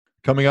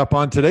Coming up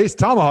on today's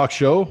ThomaHawk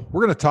Show,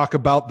 we're going to talk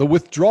about the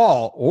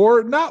withdrawal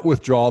or not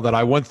withdrawal that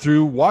I went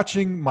through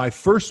watching my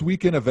first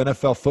weekend of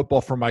NFL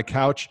football from my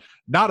couch,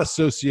 not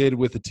associated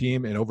with the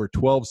team in over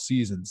 12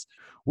 seasons.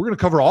 We're going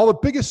to cover all the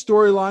biggest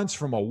storylines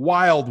from a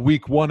wild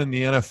week one in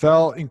the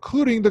NFL,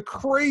 including the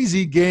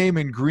crazy game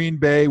in Green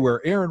Bay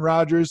where Aaron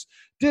Rodgers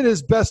did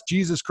his best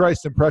Jesus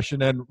Christ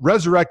impression and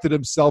resurrected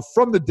himself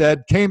from the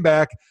dead, came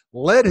back,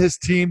 led his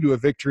team to a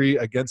victory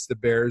against the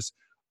Bears,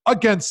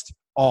 against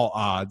all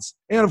odds.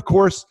 And of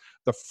course,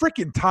 the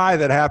freaking tie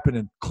that happened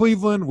in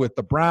Cleveland with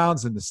the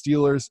Browns and the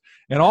Steelers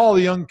and all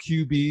the young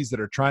QBs that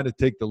are trying to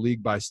take the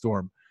league by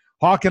storm.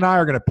 Hawk and I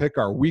are going to pick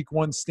our week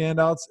one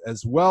standouts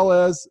as well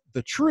as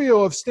the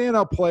trio of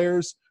standout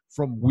players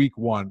from week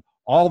one.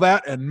 All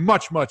that and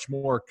much, much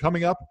more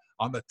coming up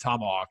on the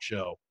ThomaHawk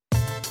Show.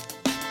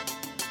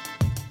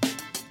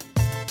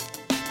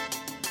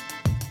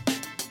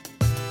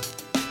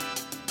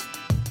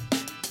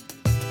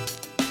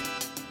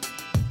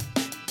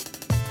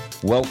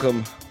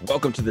 Welcome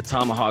to the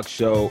ThomaHawk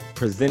Show,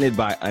 presented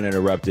by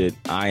Uninterrupted.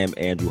 I am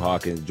Andrew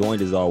Hawkins,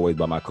 joined as always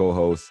by my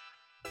co-host,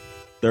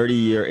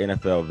 30-year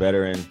NFL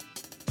veteran,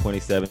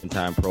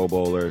 27-time Pro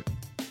Bowler,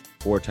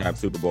 4-time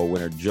Super Bowl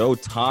winner, Joe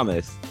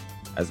Thomas,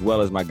 as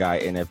well as my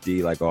guy,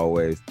 NFD, like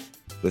always.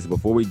 Listen,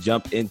 before we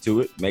jump into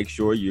it, make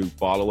sure you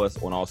follow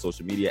us on all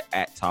social media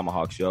at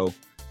ThomaHawk Show.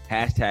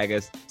 Hashtag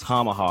us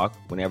Tomahawk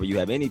whenever you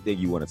have anything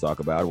you want to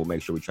talk about. We'll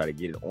make sure we try to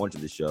get it onto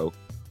the show.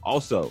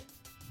 Also,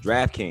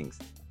 DraftKings.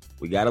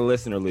 We got a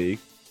listener league.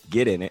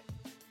 Get in it.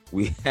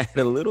 We had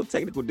a little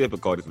technical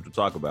difficulties, which we'll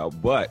talk about.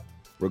 But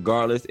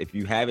regardless, if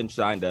you haven't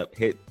signed up,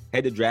 head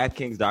to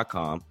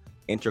DraftKings.com,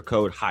 enter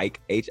code HIKE,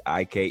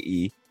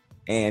 H-I-K-E,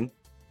 and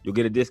you'll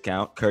get a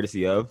discount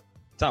courtesy of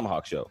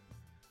ThomaHawk Show.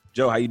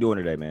 Joe, how you doing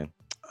today, man?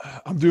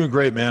 I'm doing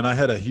great, man. I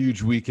had a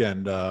huge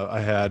weekend. I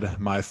had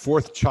my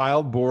fourth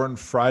child born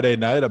Friday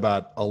night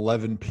about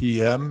 11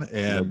 p.m.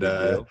 and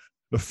a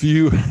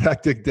few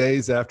hectic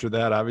days after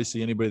that.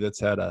 Obviously, anybody that's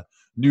had a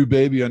new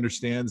baby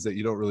understands that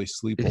you don't really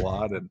sleep a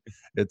lot, and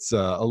it's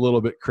a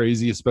little bit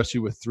crazy, especially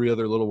with three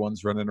other little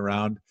ones running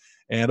around.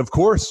 And of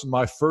course,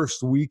 my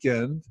first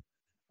weekend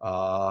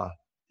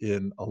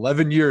in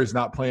 11 years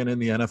not playing in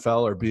the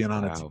NFL or being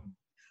on a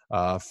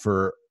team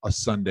for a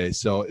Sunday.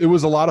 So it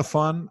was a lot of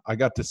fun. I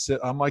got to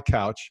sit on my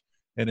couch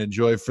and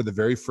enjoy for the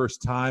very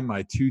first time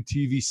my 2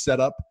 TV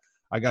setup.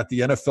 I got the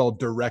NFL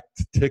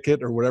Direct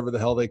ticket or whatever the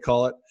hell they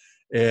call it.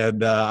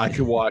 And I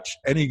could watch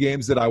any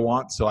games that I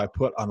want. So I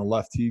put on the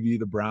left TV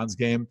the Browns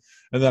game.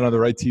 And then on the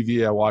right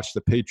TV, I watched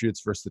the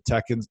Patriots versus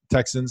the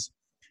Texans.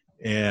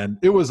 And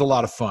it was a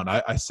lot of fun.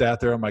 I sat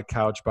there on my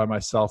couch by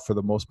myself for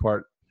the most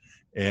part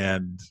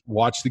and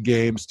watched the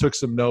games, took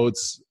some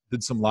notes,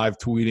 did some live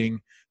tweeting,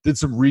 did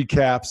some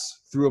recaps,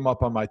 threw them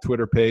up on my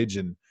Twitter page,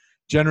 and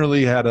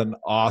generally had an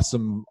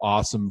awesome,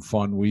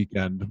 fun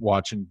weekend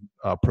watching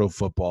pro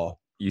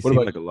football. You seem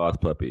like a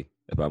lost puppy,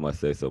 if I must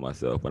say so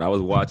myself. When I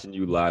was watching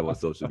you live on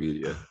social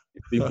media,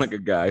 you seemed like a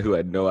guy who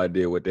had no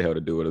idea what the hell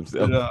to do with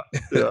himself.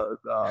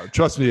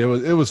 Trust me, it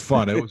was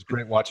fun. It was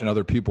great watching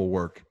other people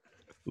work.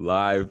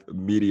 Live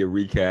media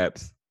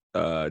recaps,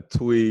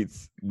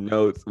 tweets,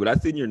 notes. When I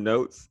seen your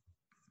notes,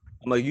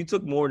 I'm like, you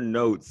took more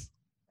notes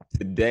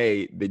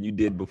today than you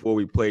did before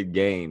we played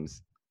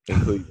games in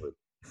Cleveland.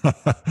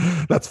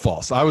 That's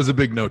false. I was a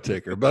big note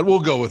taker, but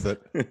we'll go with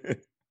it.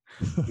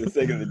 For the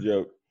sake of the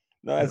joke.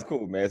 No, that's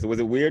cool, man. So was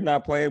it weird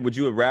not playing? Would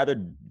you have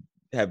rather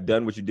have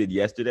done what you did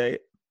yesterday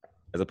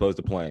as opposed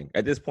to playing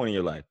at this point in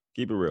your life?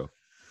 Keep it real.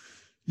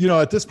 You know,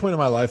 at this point in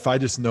my life, I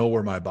just know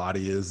where my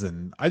body is,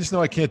 and I just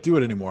know I can't do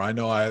it anymore. I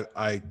know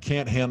I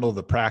can't handle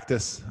the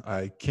practice.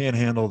 I can't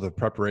handle the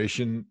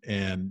preparation.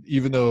 And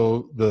even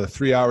though the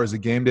 3 hours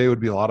of game day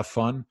would be a lot of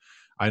fun,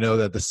 I know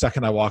that the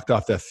second I walked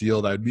off that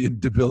field, I'd be in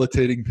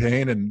debilitating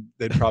pain, and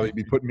they'd probably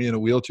be putting me in a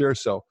wheelchair.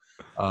 So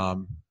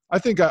I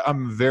think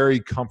I'm very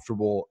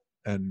comfortable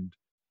and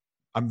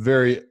I'm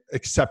very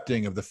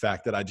accepting of the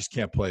fact that I just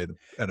can't play the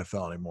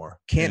NFL anymore.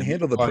 Can't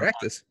handle the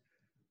practice.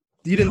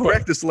 You didn't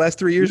practice the last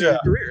 3 years of your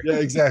career. Yeah,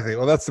 exactly.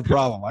 Well, that's the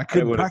problem. I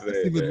couldn't practice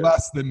even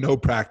less than no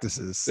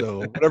practices.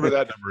 So whatever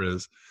that number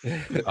is.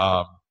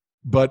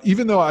 But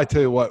even though I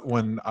tell you what,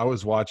 when I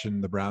was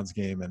watching the Browns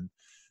game and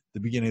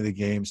the beginning of the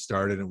game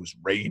started, it was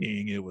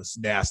raining, it was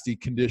nasty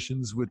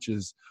conditions, which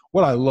is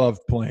what I love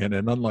playing.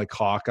 And unlike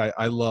Hawk,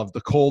 I love the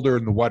colder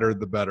and the wetter,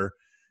 the better.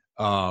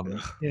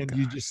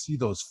 You just see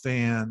those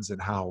fans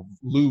and how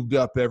lubed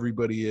up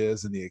everybody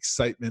is and the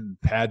excitement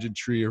and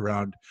pageantry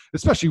around,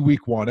 especially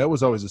week one. That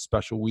was always a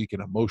special week,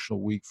 an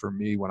emotional week for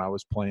me when I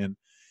was playing.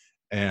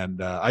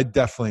 And I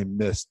definitely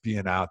missed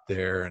being out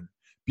there and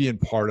being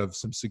part of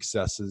some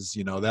successes.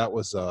 You know, that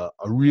was a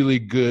really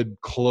good,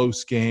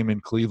 close game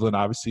in Cleveland.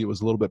 Obviously, it was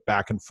a little bit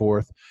back and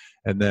forth.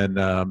 And then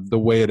the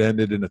way it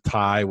ended in a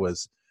tie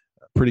was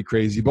pretty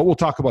crazy. But we'll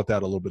talk about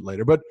that a little bit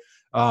later. But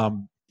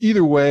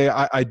either way,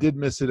 I did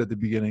miss it at the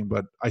beginning,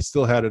 but I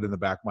still had it in the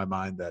back of my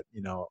mind that,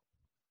 you know,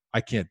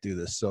 I can't do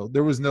this. So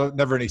there was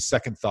never any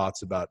second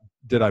thoughts about,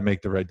 did I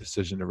make the right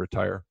decision to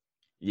retire?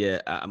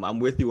 Yeah, I'm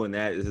with you on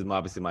that. This is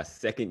obviously my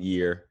second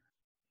year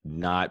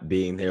not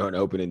being there on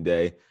opening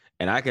day.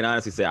 And I can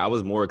honestly say I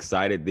was more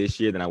excited this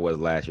year than I was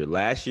last year.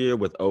 Last year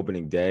with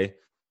opening day,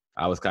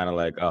 I was kind of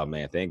like, oh,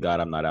 man, thank God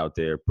I'm not out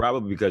there.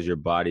 Probably because your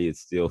body is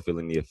still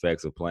feeling the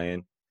effects of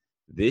playing.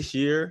 This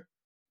year,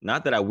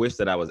 not that I wish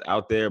that I was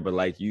out there, but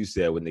like you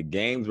said, when the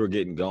games were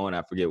getting going,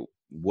 I forget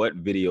what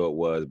video it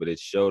was, but it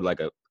showed like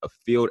a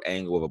field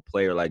angle of a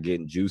player like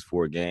getting juiced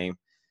for a game.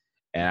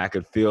 And I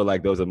could feel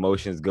like those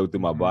emotions go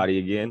through my body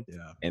again.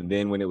 Yeah. And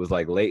then when it was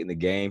like late in the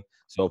game.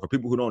 So for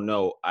people who don't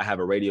know, I have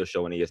a radio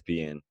show on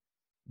ESPN.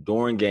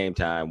 During game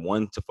time,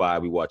 1 to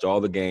 5, we watch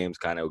all the games,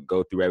 kind of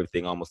go through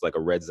everything, almost like a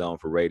red zone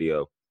for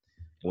radio.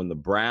 When the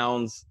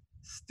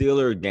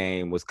Browns-Steelers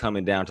game was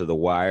coming down to the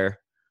wire,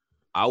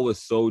 I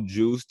was so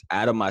juiced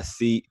out of my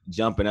seat,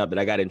 jumping up, that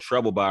I got in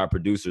trouble by our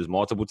producers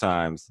multiple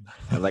times.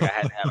 And like I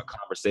had to have a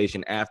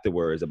conversation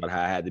afterwards about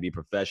how I had to be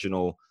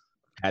professional,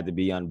 had to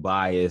be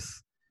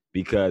unbiased,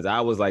 because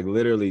I was like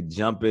literally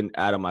jumping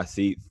out of my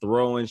seat,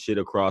 throwing shit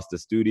across the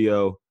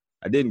studio.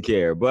 I didn't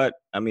care, but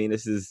I mean,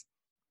 this is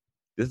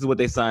what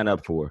they sign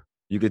up for.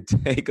 You could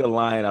take a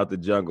lion out the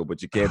jungle,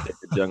 but you can't take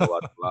the jungle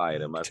out the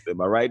lion. Am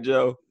I right,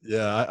 Joe?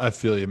 Yeah, I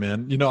feel you,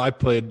 man. You know, I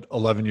played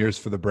 11 years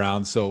for the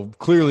Browns, so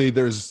clearly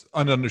there's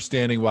an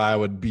understanding why I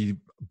would be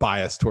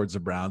biased towards the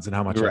Browns and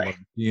how much I love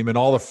the team and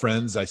all the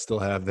friends I still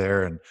have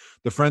there, and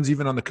the friends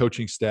even on the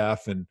coaching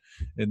staff and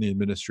in the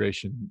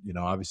administration. You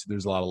know, obviously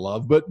there's a lot of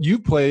love. But you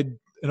played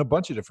in a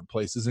bunch of different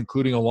places,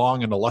 including a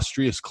long and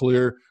illustrious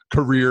career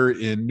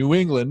in New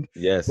England.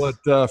 Yes.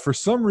 But for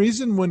some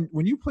reason,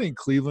 when you play in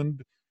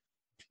Cleveland,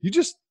 it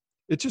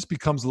just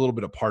becomes a little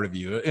bit a part of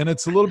you, and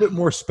it's a little bit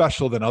more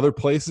special than other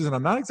places. And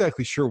I'm not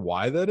exactly sure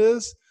why that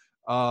is,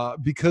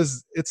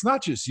 because it's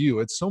not just you;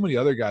 it's so many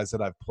other guys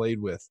that I've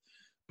played with.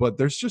 But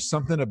there's just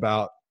something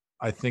about,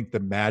 I think, the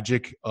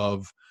magic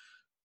of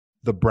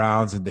the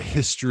Browns and the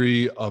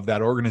history of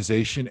that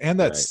organization and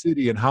that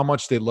city, and how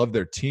much they love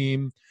their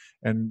team,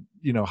 and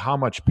you know how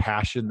much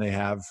passion they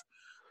have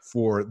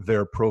for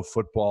their pro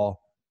football.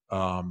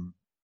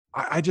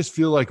 I just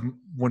feel like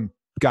when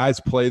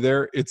guys play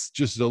there, it's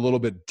just a little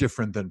bit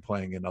different than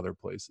playing in other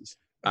places.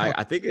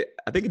 I think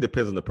it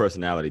depends on the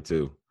personality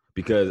too,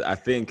 because I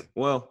think,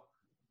 so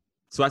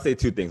I say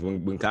two things.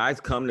 When guys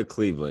come to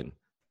Cleveland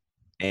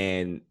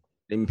and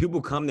people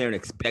come there and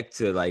expect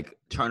to like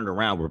turn it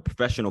around, we're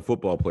professional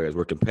football players,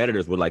 we're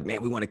competitors, we're like,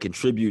 man, we want to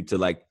contribute to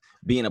like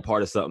being a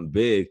part of something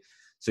big.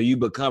 So you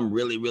become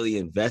really, really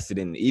invested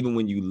in it. Even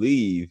when you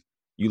leave,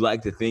 you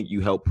like to think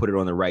you helped put it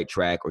on the right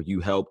track, or you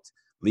helped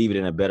leave it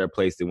in a better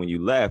place than when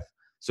you left.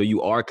 So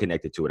you are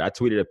connected to it. I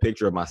tweeted a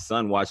picture of my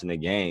son watching the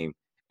game,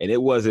 and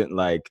it wasn't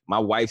like my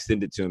wife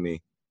sent it to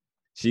me.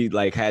 She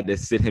like had to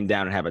sit him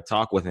down and have a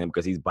talk with him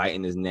because he's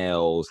biting his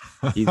nails.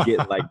 He's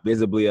getting like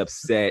visibly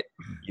upset.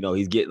 You know,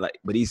 he's getting like,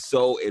 but he's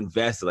so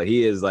invested. Like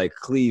he is like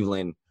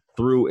Cleveland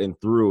through and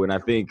through. And I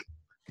think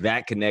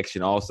that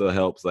connection also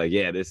helps. Like,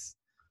 yeah, this,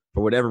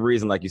 for whatever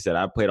reason, like you said,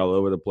 I played all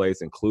over the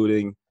place,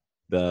 including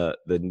the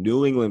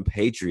New England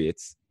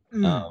Patriots.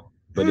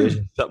 But there's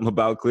something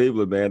about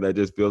Cleveland, man, that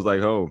just feels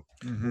like home.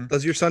 Mm-hmm.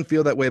 Does your son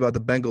feel that way about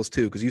the Bengals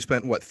too? Because you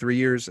spent, 3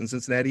 years in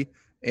Cincinnati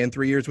and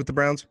 3 years with the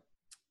Browns?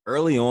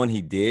 Early on,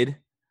 he did.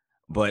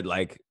 But,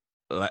 like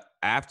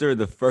after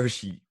the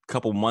first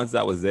couple months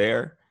I was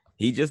there,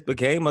 he just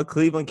became a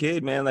Cleveland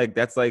kid, man. Like,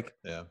 that's, like,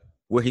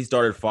 where he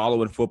started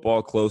following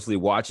football closely,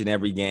 watching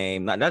every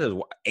game, not just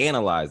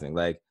analyzing.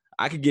 Like,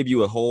 I could give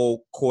you a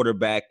whole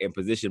quarterback and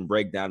position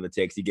breakdown the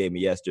text he gave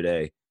me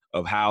yesterday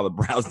of how the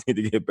Browns need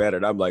to get better.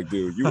 And I'm like,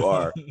 dude, you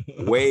are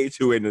way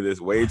too into this,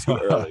 way too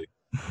early.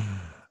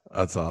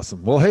 That's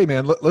awesome. Well, hey,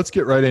 man, let's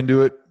get right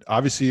into it.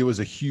 Obviously, it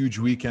was a huge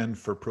weekend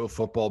for pro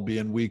football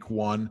being week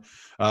 1.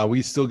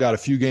 We still got a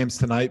few games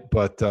tonight,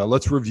 but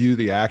let's review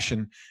the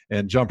action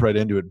and jump right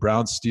into it.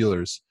 Browns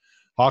Steelers.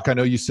 Hawk, I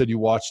know you said you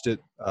watched it.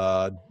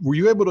 Were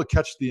you able to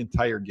catch the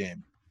entire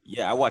game?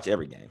 Yeah, I watch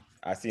every game.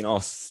 I've seen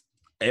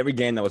every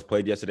game that was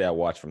played yesterday. I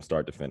watched from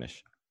start to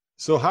finish.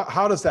 So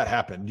how does that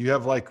happen? Do you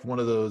have like one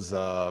of those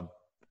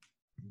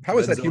how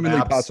is that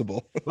humanly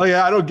possible? Like,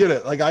 yeah, I don't get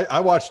it. Like I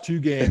watched 2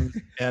 games,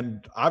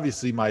 and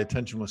obviously my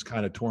attention was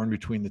kind of torn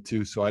between the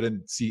two, so I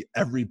didn't see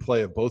every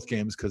play of both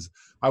games because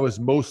I was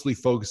mostly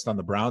focused on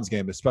the Browns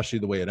game, especially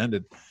the way it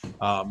ended.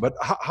 But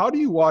how do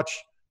you watch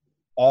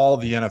all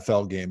the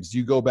NFL games? Do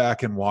you go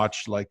back and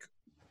watch like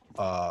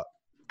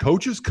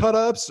coaches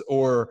cut-ups,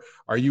 or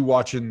are you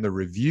watching the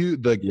review,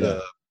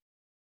 the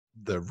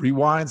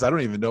rewinds? I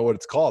don't even know what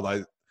it's called.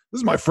 This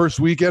is my first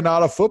weekend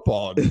out of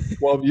football in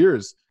 12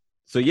 years.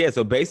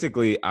 So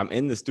basically I'm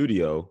in the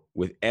studio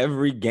with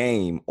every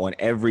game on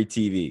every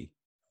TV.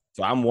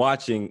 So I'm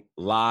watching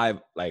live,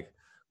 like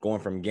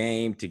going from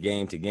game to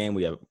game to game.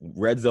 We have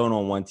Red Zone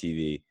on one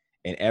TV,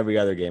 and every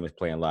other game is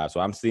playing live. So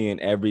I'm seeing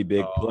every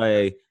big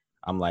play.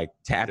 I'm like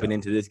tapping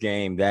into this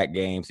game, that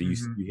game. So you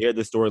hear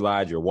the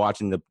storylines, you're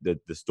watching the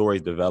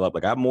stories develop.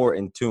 Like I'm more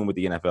in tune with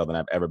the NFL than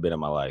I've ever been in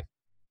my life.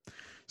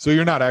 So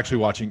you're not actually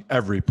watching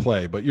every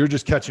play, but you're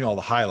just catching all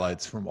the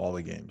highlights from all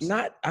the games.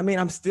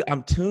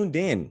 I'm tuned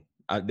in.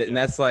 And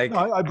that's like,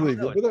 no, I believe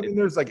you. But I mean,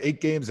 there's like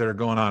 8 games that are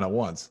going on at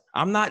once.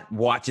 I'm not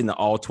watching the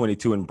all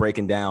 22 and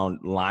breaking down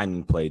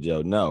lineman play,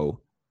 Joe.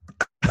 No.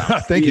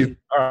 Thank you.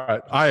 All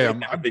right.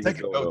 I'm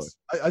taking going notes.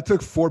 I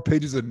took 4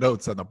 pages of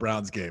notes on the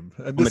Browns game.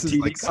 And From this a is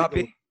TV like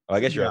copy? I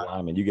guess you're a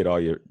lineman. You get all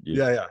your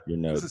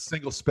notes. This is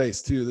single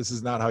space too. This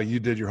is not how you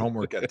did your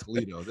homework at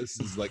Toledo. This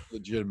is like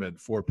legitimate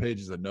 4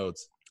 pages of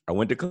notes. I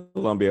went to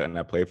Columbia and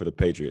I played for the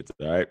Patriots.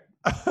 All right.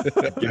 All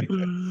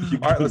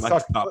right, let's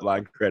talk top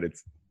line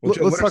credits. Well,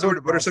 Joe,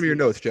 what are some of your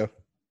notes, Joe?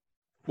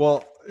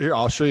 Well, here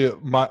I'll show you.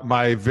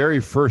 My very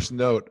first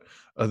note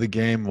of the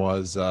game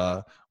was,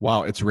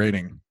 "Wow, it's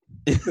raining."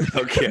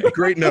 Okay,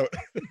 great note.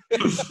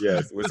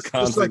 Yes,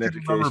 Wisconsin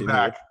education.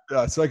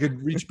 So I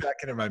could reach back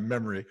into my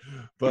memory.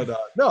 But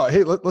no,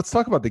 hey, let's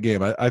talk about the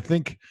game. I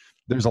think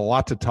there's a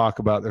lot to talk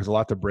about. There's a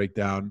lot to break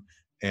down,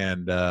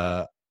 and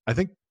I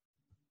think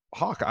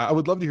Hawk, I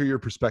would love to hear your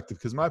perspective,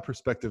 because my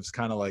perspective is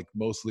kind of like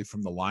mostly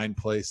from the line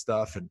play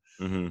stuff, and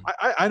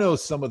I know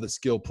some of the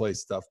skill play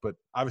stuff, but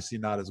obviously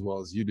not as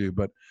well as you do.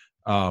 But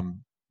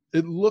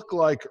it looked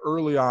like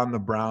early on the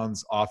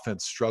Browns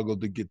offense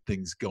struggled to get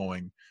things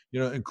going,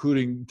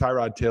 including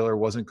Tyrod Taylor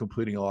wasn't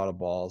completing a lot of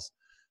balls.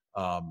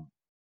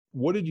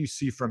 What did you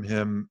see from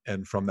him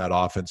and from that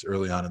offense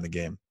early on in the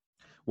game?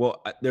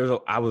 Well,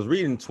 I was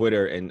reading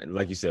Twitter, and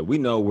like you said, we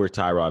know we're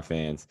Tyrod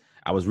fans.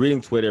 I was reading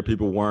Twitter.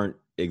 People weren't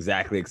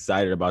exactly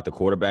excited about the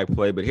quarterback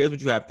play, but here's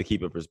what you have to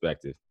keep in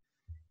perspective.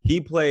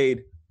 He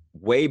played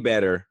way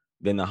better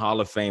than the Hall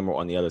of Famer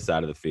on the other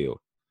side of the field.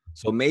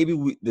 So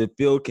maybe the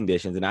field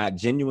conditions, and I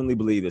genuinely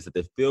believe this, that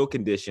the field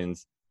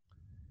conditions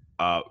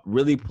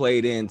really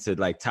played into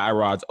like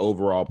Tyrod's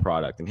overall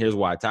product. And here's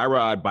why.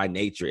 Tyrod by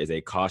nature is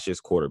a cautious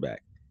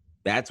quarterback.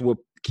 That's what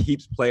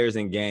keeps players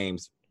in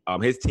games,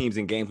 his teams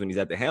in games when he's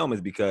at the helm,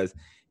 is because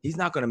he's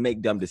not going to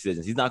make dumb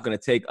decisions. He's not going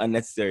to take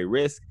unnecessary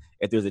risks.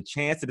 If there's a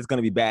chance that it's going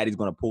to be bad, he's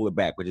going to pull it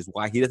back, which is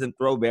why he doesn't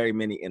throw very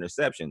many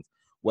interceptions.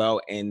 Well,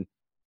 in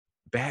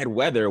bad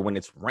weather, when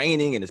it's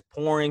raining and it's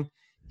pouring,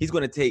 he's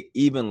going to take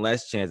even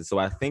less chances. So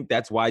I think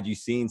that's why you've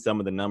seen some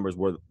of the numbers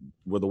were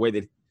the way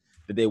that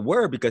they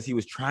were, because he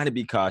was trying to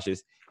be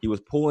cautious. He was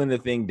pulling the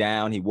thing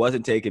down. He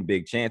wasn't taking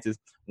big chances.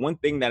 One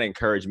thing that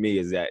encouraged me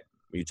is that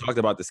when you talked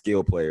about the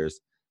skill players,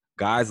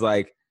 guys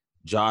like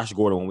Josh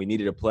Gordon, when we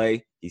needed to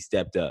play, he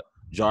stepped up.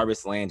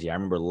 Jarvis Landry, I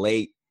remember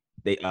late,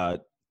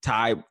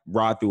 Ty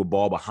Rod threw a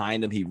ball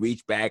behind him. He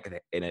reached back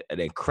and an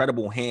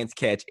incredible hands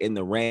catch in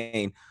the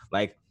rain.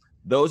 Like,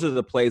 those are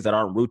the plays that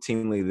aren't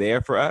routinely there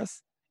for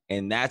us.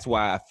 And that's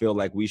why I feel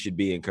like we should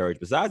be encouraged.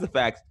 Besides the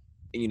fact,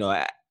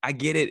 I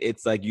get it.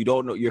 It's like you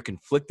don't know. You're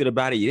conflicted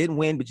about it. You didn't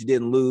win, but you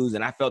didn't lose.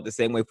 And I felt the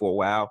same way for a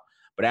while.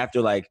 But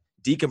after, like,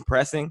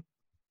 decompressing,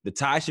 the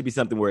tie should be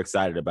something we're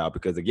excited about,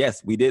 because,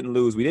 yes, we didn't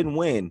lose. We didn't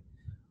win.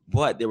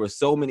 But there were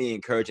so many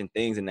encouraging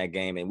things in that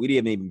game, and we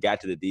didn't even get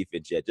to the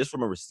defense yet. Just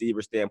from a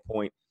receiver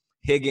standpoint,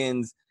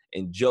 Higgins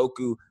and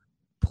Njoku,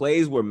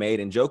 plays were made,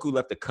 and Njoku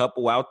left a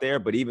couple out there.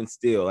 But even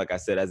still, like I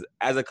said,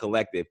 as a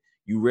collective,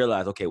 you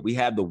realize, okay, we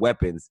have the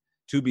weapons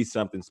to be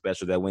something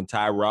special, that when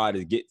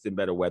Tyrod gets in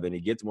better weather and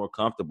he gets more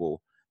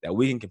comfortable, that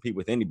we can compete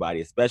with anybody,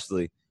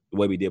 especially the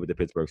way we did with the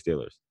Pittsburgh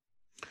Steelers.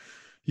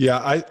 Yeah,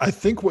 I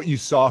think what you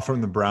saw from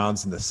the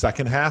Browns in the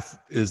second half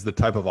is the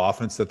type of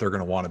offense that they're going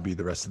to want to be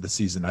the rest of the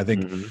season. I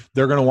think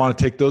they're going to want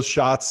to take those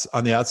shots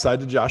on the outside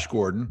to Josh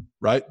Gordon,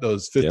 right?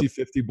 Those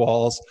 50-50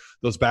 balls,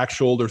 those back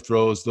shoulder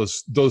throws,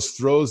 those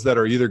throws that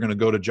are either going to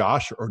go to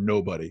Josh or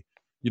nobody.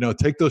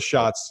 Take those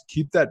shots,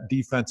 keep that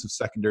defensive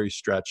secondary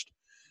stretched.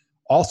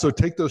 Also,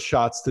 take those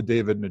shots to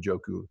David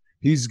Njoku.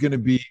 He's going to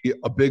be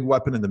a big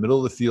weapon in the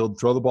middle of the field,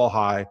 throw the ball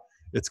high.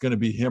 It's going to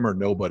be him or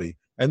nobody.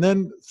 And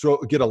then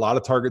get a lot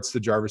of targets to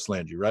Jarvis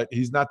Landry, right?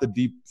 He's not the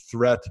deep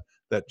threat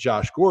that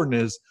Josh Gordon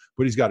is,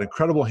 but he's got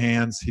incredible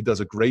hands. He does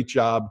a great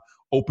job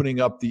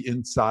opening up the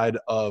inside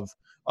of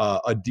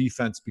a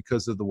defense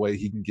because of the way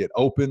he can get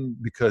open,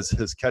 because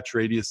his catch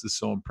radius is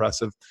so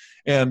impressive.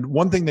 And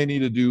one thing they need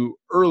to do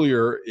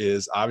earlier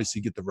is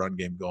obviously get the run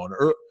game going.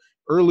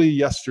 Early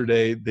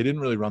yesterday, they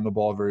didn't really run the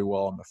ball very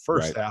well in the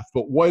first half,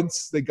 but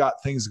once they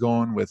got things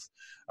going with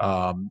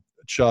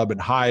Chubb and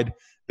Hyde,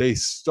 they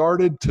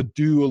started to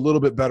do a little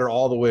bit better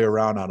all the way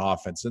around on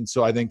offense. And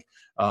so I think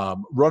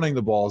running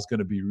the ball is going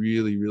to be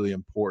really, really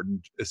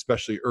important,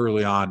 especially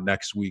early on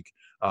next week.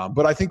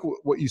 But I think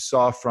what you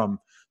saw from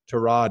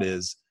Tyrod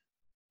is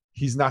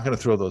he's not going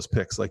to throw those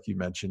picks like you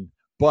mentioned.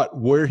 But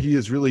where he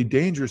is really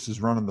dangerous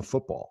is running the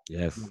football.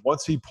 Yes.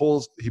 Once he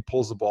pulls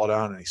the ball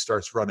down and he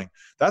starts running,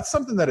 that's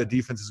something that a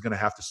defense is going to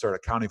have to start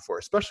accounting for,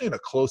 especially in a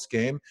close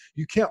game.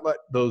 You can't let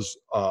those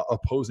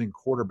opposing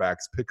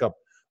quarterbacks pick up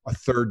a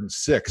 3rd and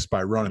 6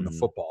 by running the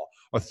football,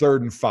 a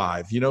 3rd and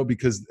 5,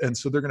 and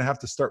so they're going to have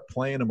to start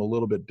playing them a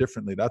little bit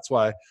differently. That's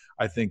why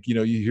I think,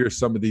 you hear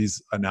some of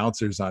these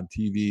announcers on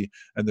TV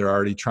and they're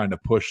already trying to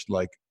push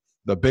like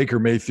the Baker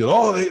Mayfield.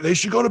 Oh, they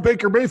should go to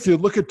Baker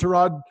Mayfield. Look at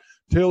Tyrod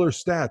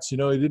Taylor's stats. He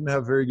didn't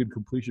have very good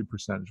completion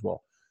percentage.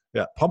 Well,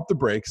 yeah, pump the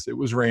brakes. It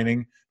was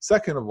raining.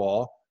 Second of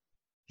all,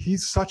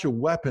 he's such a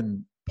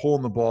weapon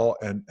pulling the ball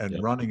and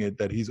running it,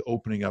 that he's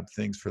opening up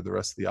things for the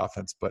rest of the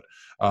offense. But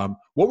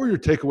what were your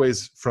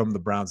takeaways from the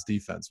Browns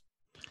defense?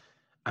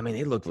 I mean,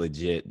 they look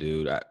legit,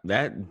 dude.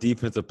 That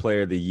Defensive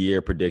Player of the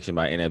Year prediction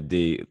by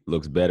NFD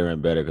looks better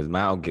and better because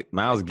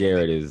Myles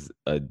Garrett is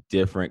a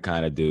different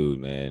kind of dude,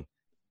 man.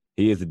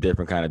 He is a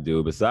different kind of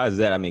dude. Besides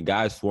that, I mean,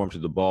 guys swarmed to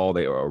the ball.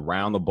 They were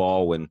around the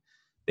ball when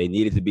they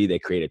needed to be. They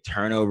created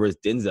turnovers.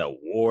 Denzel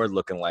Ward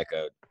looking like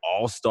an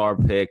all-star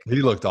pick.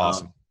 He looked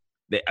awesome.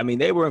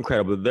 They were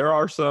incredible. There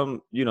are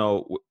some,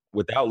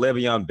 without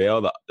Le'Veon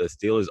Bell, the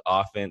Steelers'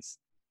 offense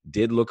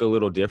did look a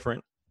little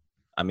different.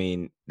 I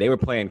mean, they were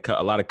playing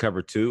a lot of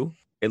cover 2,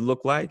 it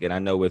looked like, and I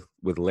know with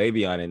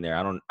Le'Veon in there,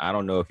 I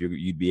don't know if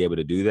you'd be able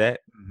to do that.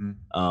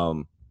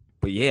 Mm-hmm.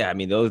 But yeah, I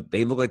mean,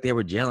 they look like they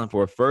were gelling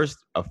for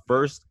a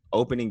first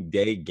opening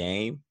day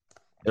game.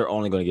 They're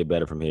only going to get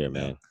better from here,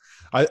 man.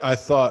 I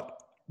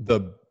thought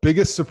the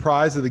biggest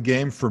surprise of the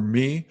game for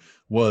me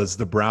was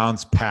the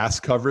Browns' pass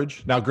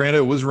coverage. Now, granted,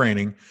 it was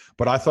raining,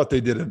 but I thought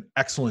they did an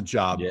excellent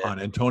job on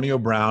Antonio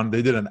Brown.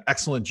 They did an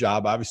excellent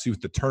job, obviously,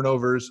 with the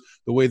turnovers,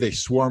 the way they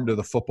swarmed to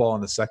the football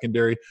in the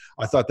secondary.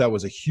 I thought that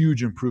was a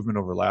huge improvement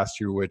over last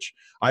year, which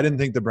I didn't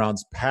think the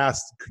Browns' pass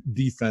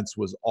defense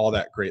was all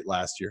that great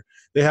last year.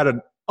 They had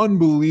an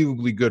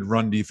unbelievably good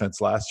run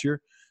defense last year,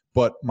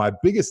 but my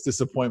biggest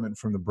disappointment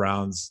from the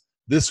Browns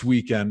this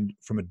weekend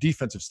from a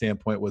defensive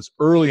standpoint was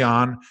early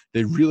on,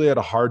 they really had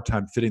a hard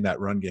time fitting that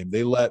run game.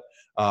 They let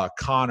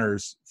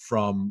Connors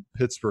from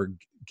Pittsburgh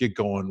get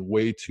going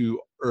way too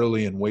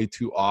early and way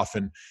too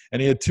often,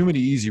 and he had too many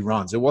easy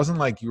runs. It wasn't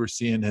like you were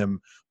seeing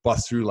him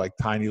bust through like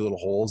tiny little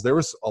holes. There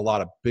was a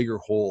lot of bigger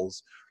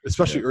holes,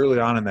 especially early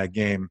on in that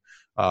game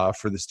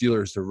for the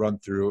Steelers to run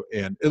through,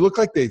 and it looked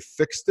like they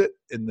fixed it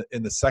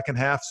in the second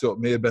half, so it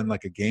may have been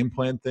like a game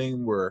plan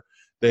thing where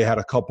they had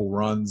a couple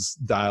runs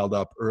dialed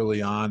up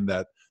early on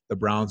that the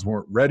Browns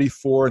weren't ready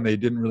for, and they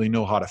didn't really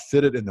know how to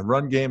fit it in the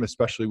run game,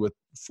 especially with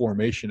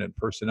formation and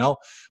personnel.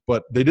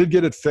 But they did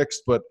get it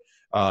fixed, but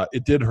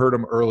it did hurt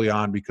them early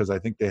on because I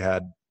think they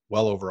had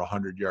well over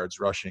 100 yards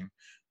rushing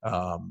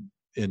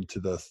into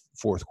the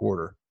fourth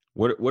quarter.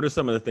 What are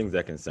some of the things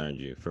that concerned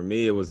you? For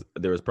me,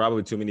 there was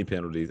probably too many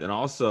penalties, and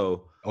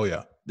also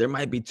there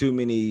might be too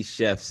many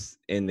chefs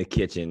in the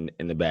kitchen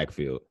in the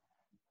backfield.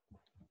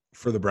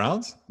 For the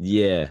Browns?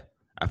 Yeah.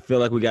 I feel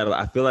like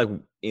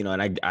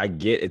and I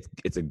get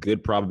it's a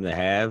good problem to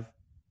have,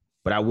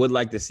 but I would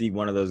like to see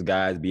one of those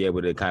guys be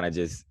able to kind of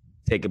just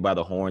take it by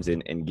the horns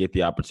and get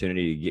the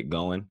opportunity to get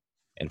going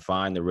and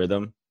find the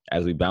rhythm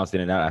as we bounce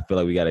in and out. I feel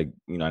like we got to,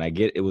 and I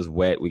get it was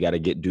wet. We got to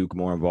get Duke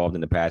more involved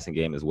in the passing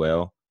game as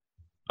well.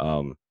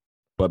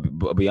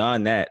 But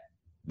beyond that,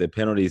 the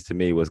penalties to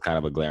me was kind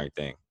of a glaring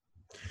thing.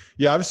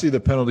 Yeah, obviously the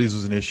penalties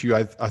was an issue.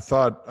 I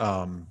thought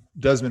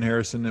Desmond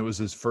Harrison, it was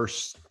his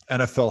first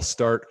NFL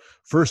start,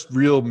 first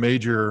real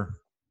major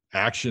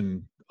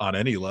action on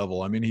any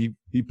level. I mean,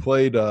 he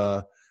played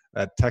at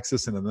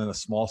Texas and then a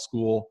small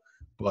school,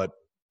 but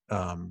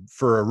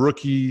for a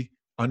rookie,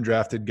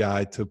 undrafted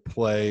guy to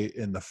play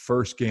in the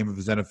first game of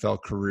his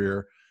NFL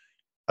career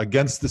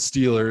against the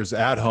Steelers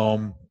at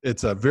home,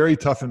 it's a very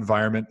tough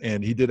environment,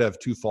 and he did have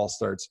 2 false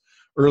starts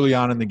early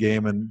on in the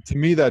game. And to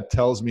me, that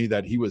tells me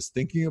that he was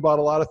thinking about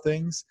a lot of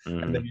things,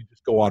 and then you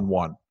just go on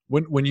one.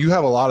 When you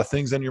have a lot of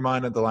things on your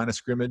mind at the line of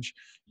scrimmage,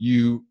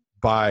 you,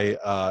 by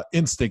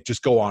instinct,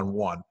 just go on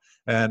one.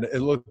 And it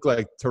looked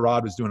like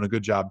Tyrod was doing a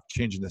good job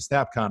changing the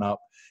snap count up,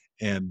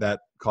 and that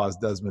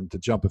caused Desmond to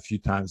jump a few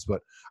times.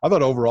 But I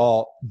thought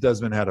overall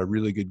Desmond had a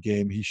really good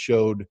game. He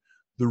showed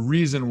the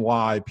reason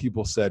why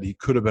people said he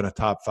could have been a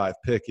top 5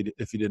 pick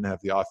if he didn't have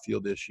the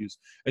off-field issues.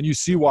 And you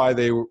see why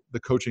the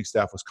coaching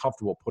staff was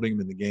comfortable putting him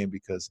in the game,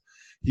 because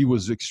he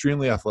was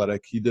extremely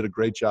athletic. He did a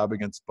great job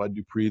against Bud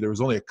Dupree. There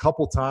was only a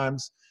couple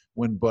times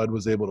when Bud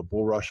was able to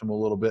bull rush him a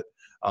little bit.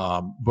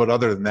 But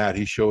other than that,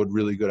 he showed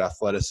really good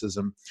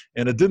athleticism.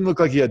 And it didn't look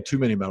like he had too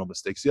many mental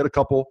mistakes. He had a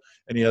couple,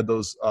 and he had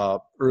those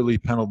early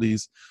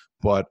penalties.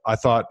 But I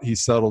thought he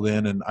settled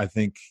in, and I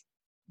think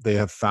they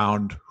have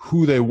found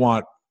who they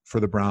want for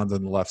the Browns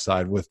on the left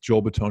side, with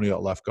Joel Bitonio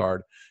at left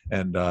guard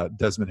and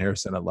Desmond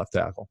Harrison at left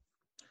tackle.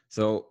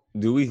 So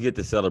do we get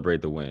to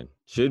celebrate the win?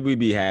 Should we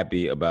be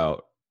happy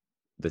about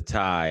the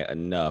tie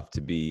enough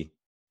to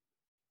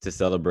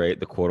celebrate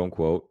the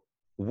quote-unquote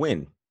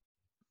win?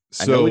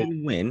 So, I know we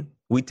didn't win.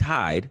 We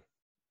tied.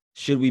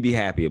 Should we be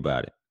happy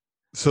about it?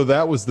 So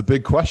that was the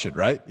big question,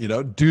 right?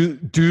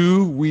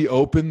 Do we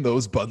open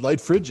those Bud Light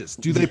fridges?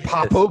 Do they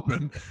pop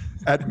open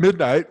at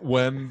midnight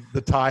when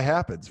the tie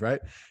happens, right?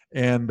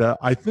 And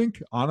I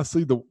think,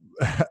 honestly,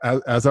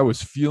 as I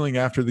was feeling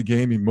after the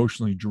game,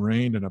 emotionally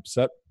drained and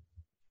upset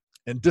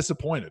and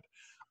disappointed,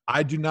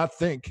 I do not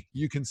think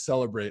you can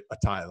celebrate a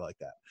tie like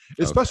that,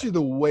 especially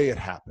the way it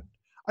happened.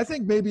 I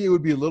think maybe it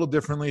would be a little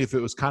differently if it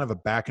was kind of a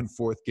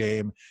back-and-forth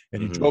game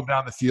and you drove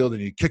down the field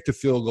and you kicked a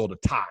field goal to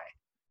tie.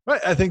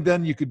 Right? I think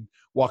then you could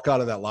walk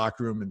out of that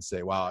locker room and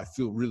say, wow, I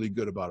feel really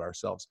good about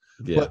ourselves.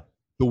 Yeah. But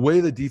the way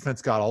the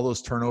defense got all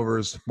those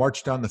turnovers,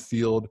 marched down the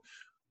field,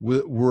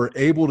 were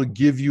able to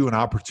give you an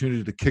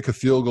opportunity to kick a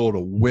field goal to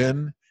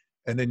win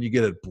and then you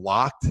get it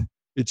blocked,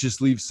 it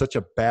just leaves such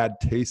a bad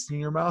taste in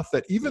your mouth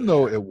that even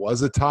though it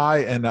was a tie,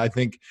 and I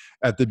think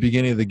at the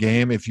beginning of the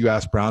game, if you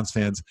ask Browns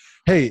fans,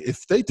 hey,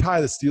 if they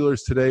tie the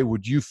Steelers today,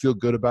 would you feel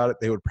good about it?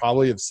 They would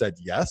probably have said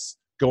yes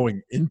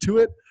going into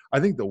it. I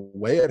think the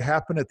way it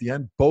happened at the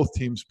end, both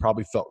teams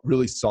probably felt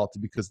really salty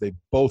because they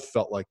both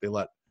felt like they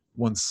let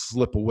one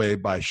slip away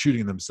by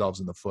shooting themselves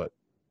in the foot.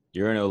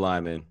 You're an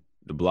O-lineman,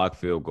 the block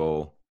field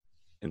goal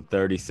in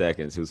 30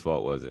 seconds. Whose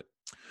fault was it?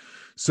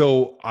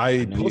 So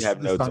I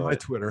posted this on my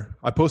Twitter.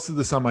 I posted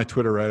this on my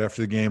Twitter right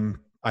after the game.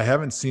 I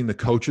haven't seen the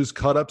coaches'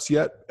 cut-ups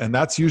yet, and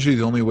that's usually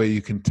the only way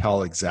you can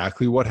tell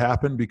exactly what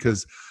happened,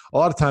 because a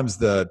lot of times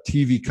the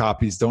TV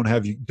copies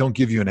don't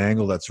give you an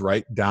angle that's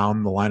right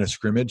down the line of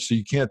scrimmage, so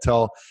you can't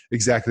tell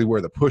exactly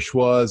where the push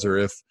was or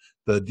if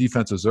the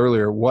defense was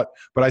earlier. But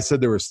I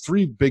said there was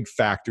 3 big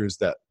factors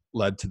that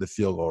led to the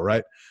field goal,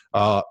 right?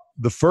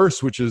 The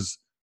first, which is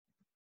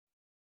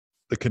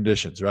the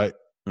conditions, right?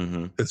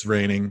 Mm-hmm. It's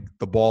raining.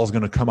 The ball's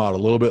going to come out a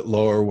little bit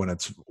lower when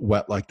it's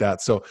wet like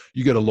that. So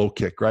you get a low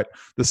kick, right?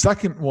 The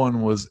second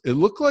one was it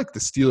looked like the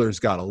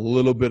Steelers got a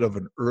little bit of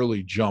an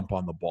early jump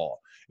on the ball.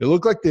 It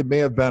looked like they may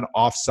have been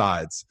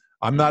offsides.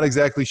 I'm not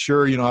exactly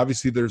sure.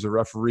 Obviously there's a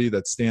referee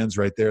that stands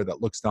right there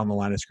that looks down the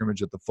line of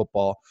scrimmage at the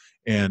football,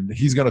 and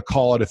he's going to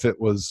call it if it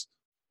was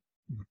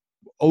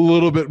a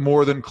little bit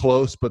more than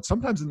close. But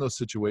sometimes in those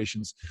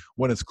situations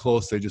when it's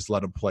close, they just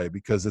let them play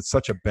because it's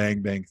such a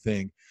bang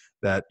thing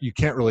that you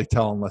can't really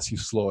tell unless you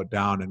slow it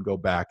down and go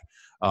back.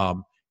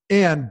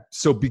 And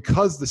so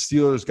because the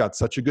Steelers got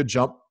such a good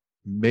jump,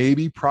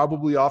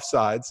 probably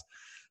offsides,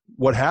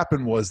 what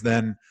happened was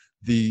then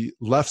the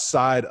left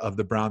side of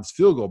the Browns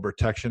field goal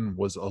protection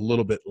was a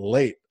little bit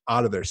late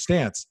out of their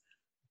stance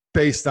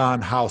based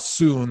on how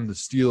soon the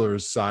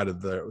Steelers side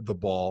of the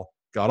ball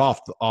got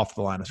off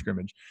the line of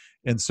scrimmage.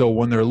 And so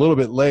when they're a little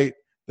bit late,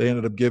 they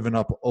ended up giving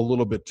up a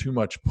little bit too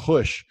much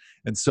push.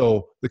 And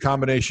so the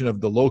combination of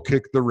the low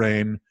kick, the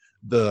rain,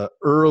 the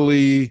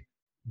early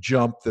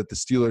jump that the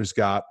Steelers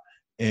got,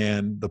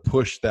 and the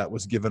push that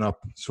was given up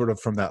sort of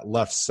from that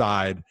left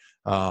side,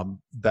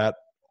 that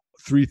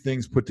 3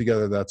 things put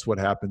together, that's what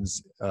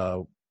happens.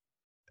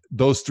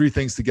 Those 3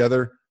 things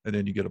together, and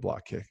then you get a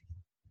block kick.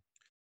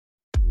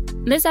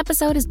 This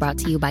episode is brought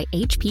to you by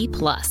HP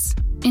Plus.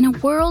 In a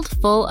world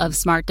full of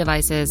smart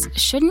devices,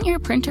 shouldn't your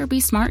printer be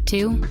smart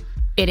too?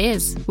 It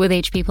is with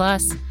HP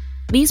Plus.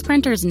 These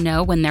printers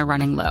know when they're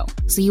running low,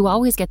 so you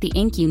always get the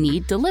ink you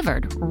need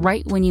delivered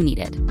right when you need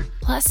it.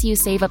 Plus, you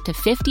save up to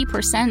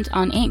 50%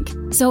 on ink,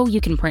 so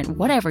you can print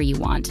whatever you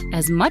want,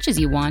 as much as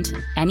you want,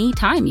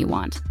 anytime you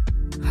want.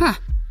 Huh,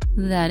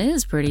 that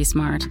is pretty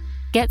smart.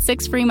 Get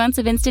 6 free months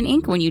of instant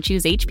ink when you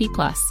choose HP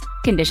Plus.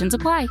 Conditions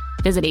apply.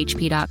 Visit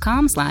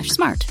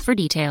hp.com/smart for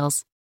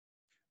details.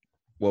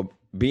 Well,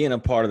 being a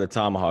part of the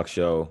ThomaHawk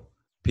Show,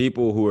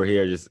 people who are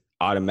here just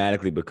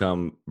automatically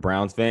become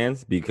Browns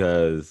fans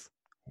because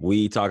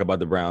we talk about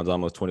the Browns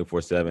almost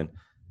 24/7.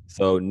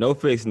 So no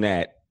face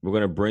Nat, we're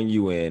going to bring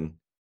you in.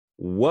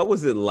 What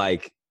was it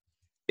like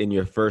in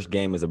your first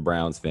game as a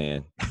Browns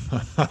fan?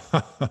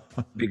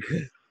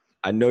 Because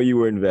I know you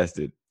were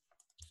invested.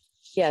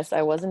 Yes,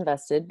 I was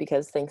invested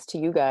because thanks to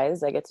you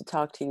guys, I get to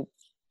talk to you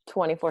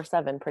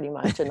 24/7 pretty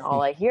much. And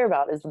all I hear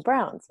about is the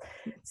Browns.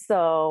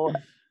 So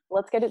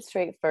let's get it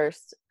straight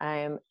first. I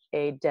am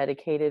a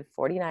dedicated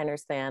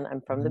 49ers fan. I'm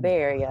from the Bay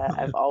Area.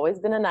 I've always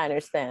been a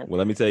Niners fan. Well,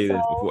 let me tell you this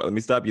before. Let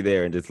me stop you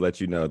there and just let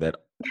you know that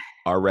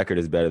our record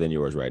is better than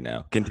yours right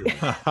now. Continue.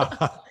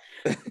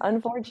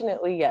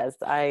 Unfortunately, yes.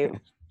 I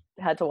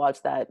had to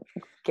watch that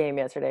game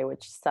yesterday,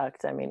 which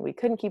sucked. I mean, we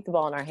couldn't keep the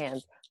ball in our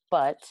hands.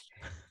 But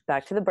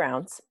back to the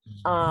Browns.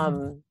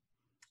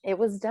 It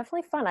was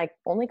definitely fun. I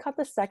only caught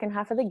the second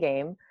half of the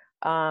game,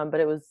 but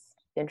it was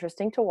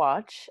interesting to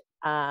watch.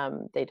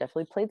 They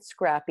definitely played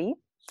scrappy.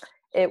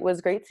 It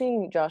was great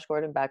seeing Josh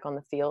Gordon back on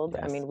the field.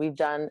 Yes. I mean, we've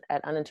done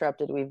at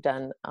Uninterrupted, we've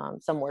done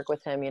some work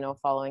with him,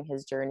 following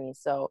his journey.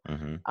 So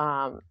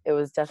it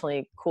was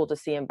definitely cool to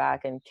see him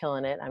back and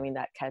killing it. I mean,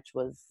 that catch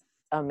was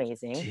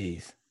amazing.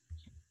 Jeez.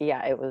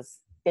 Yeah, it was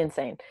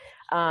insane.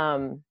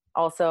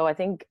 Also, I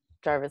think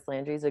Jarvis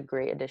Landry is a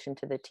great addition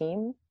to the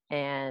team.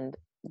 And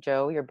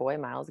Joe, your boy,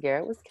 Myles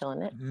Garrett, was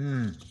killing it.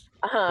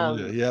 Tell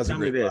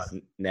me this,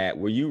 Nat,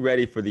 were you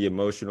ready for the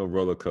emotional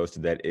roller coaster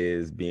that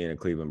is being a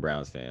Cleveland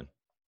Browns fan?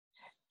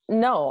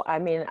 No, I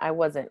mean, I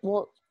wasn't.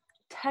 Well,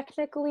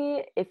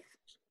 technically, if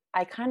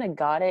I kind of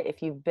got it,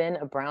 if you've been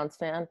a Browns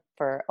fan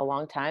for a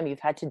long time, you've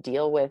had to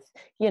deal with,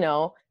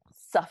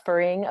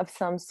 suffering of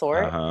some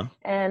sort.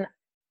 And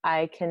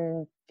I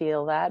can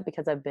feel that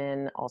because I've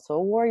been also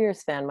a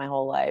Warriors fan my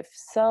whole life.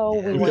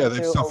 So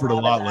they've suffered a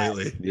lot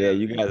lately. Yeah,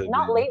 you guys have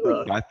not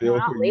lately. I feel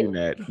for you,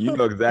 Nat. You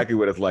know exactly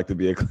what it's like to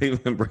be a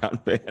Cleveland Brown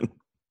fan.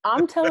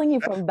 I'm telling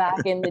you from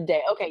back in the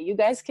day. Okay, you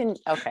guys can.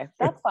 Okay,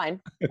 that's fine.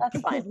 That's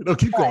fine. No,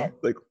 keep going.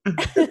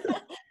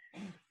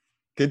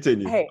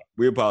 Continue. Hey,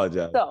 we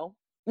apologize. So,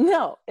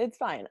 no, it's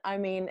fine. I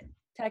mean,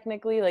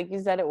 technically, like you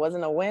said, it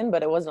wasn't a win,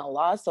 but it wasn't a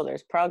loss. So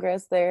there's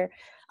progress there.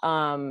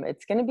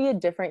 It's going to be a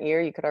different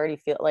year. You could already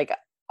feel like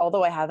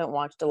although I haven't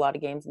watched a lot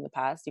of games in the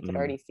past, you could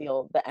already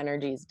feel the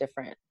energy is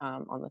different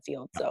on the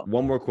field. So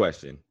one more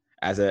question.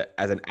 As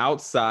an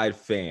outside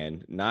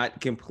fan, not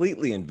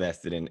completely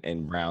invested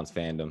in Browns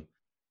fandom,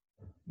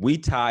 we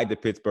tied the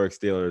Pittsburgh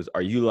Steelers.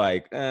 Are you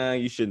like,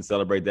 you shouldn't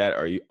celebrate that?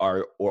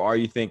 Or are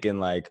you thinking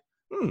like,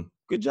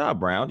 good job,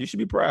 Brown, you should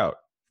be proud?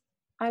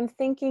 I'm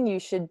thinking you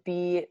should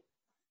be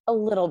a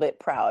little bit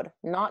proud,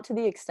 not to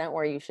the extent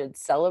where you should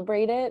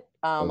celebrate it.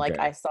 Like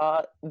I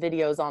saw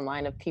videos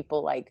online of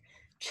people like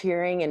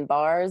cheering in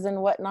bars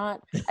and whatnot.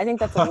 I think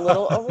that's a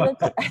little over the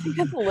top. I think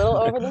that's a little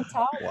over the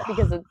top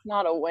because it's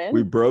not a win.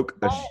 We broke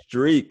a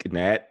streak,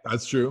 Nat.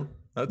 That's true.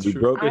 We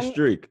broke a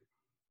streak.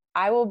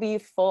 I will be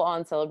full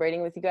on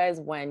celebrating with you guys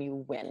when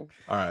you win.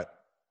 All right.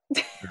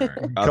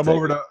 Come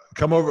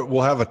over.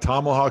 We'll have a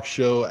ThomaHawk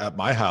show at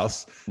my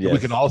house. Yes. We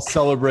can all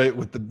celebrate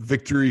with the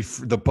victory.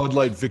 The Bud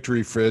Light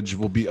victory fridge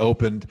will be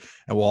opened,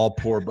 and we'll all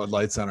pour Bud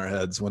Lights on our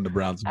heads when the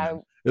Browns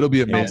win. It'll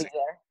be amazing.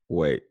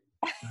 Wait.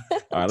 All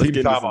right, let's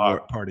get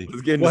ThomaHawk party.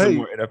 Let's get into some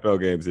more NFL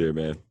games here,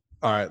 man.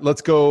 All right,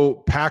 let's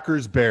go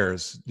Packers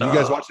Bears. Do you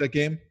guys watch that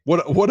game?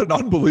 What an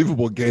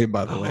unbelievable game,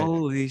 by the way.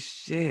 Holy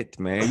shit,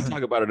 man. You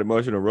talk about an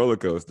emotional roller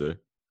coaster.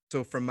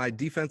 So from my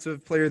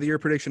defensive player of the year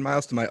prediction,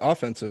 Miles, to my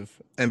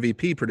offensive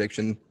MVP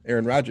prediction,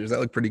 Aaron Rodgers, that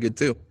looked pretty good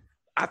too.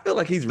 I feel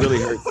like he's really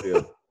hurt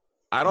too.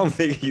 I don't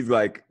think he's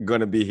like going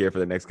to be here for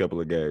the next couple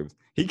of games.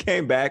 He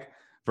came back.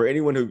 For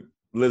anyone who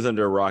lives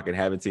under a rock and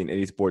haven't seen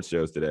any sports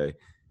shows today,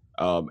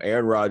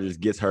 Aaron Rodgers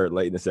gets hurt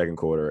late in the second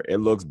quarter. It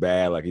looks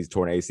bad, like he's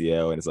torn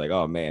ACL, and it's like,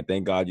 oh man,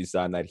 thank God you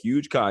signed that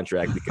huge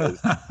contract because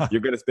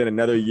you're going to spend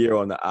another year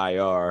on the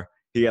IR.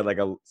 He had like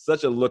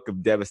such a look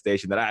of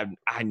devastation that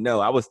I know.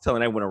 I was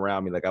telling everyone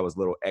around me like I was a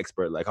little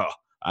expert, like, oh,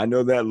 I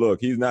know that look.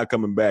 He's not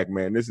coming back,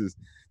 man. This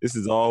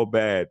is all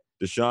bad.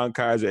 Deshaun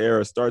Kaiser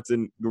era starts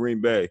in Green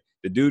Bay.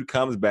 The dude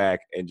comes back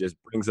and just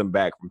brings him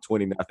back from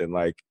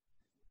 20-0,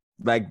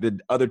 like the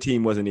other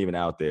team wasn't even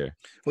out there.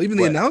 Well, even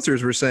the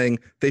announcers were saying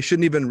they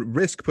shouldn't even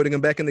risk putting him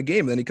back in the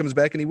game. Then he comes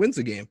back and he wins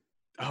the game.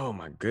 Oh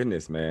my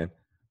goodness, man!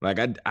 Like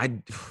I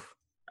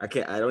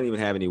can't. I don't even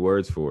have any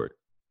words for it.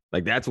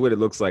 Like, that's what it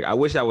looks like. I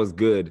wish I was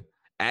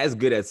as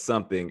good at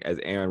something as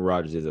Aaron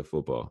Rodgers is at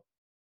football.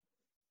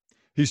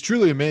 He's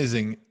truly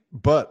amazing,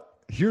 but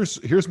here's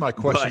my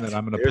question that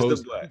I'm going to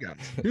pose to you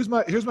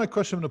guys. Here's my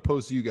question I'm going to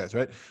pose to you guys,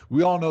 right?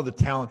 We all know the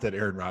talent that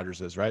Aaron Rodgers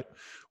is, right?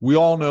 We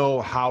all know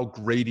how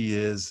great he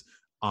is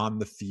on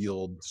the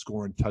field,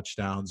 scoring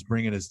touchdowns,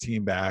 bringing his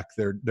team back.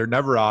 They're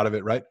never out of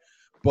it, right?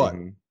 But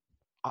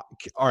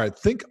all right,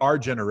 think our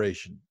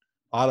generation.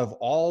 Out of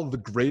all the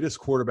greatest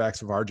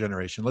quarterbacks of our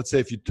generation, let's say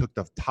if you took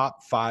the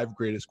top 5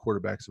 greatest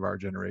quarterbacks of our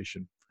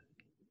generation,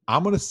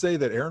 I'm going to say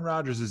that Aaron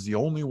Rodgers is the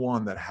only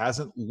one that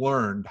hasn't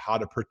learned how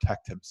to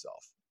protect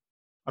himself.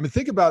 I mean,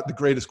 think about the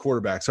greatest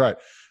quarterbacks. All right,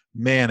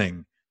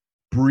 Manning,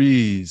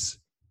 Breeze,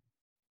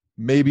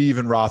 maybe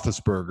even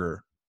Roethlisberger,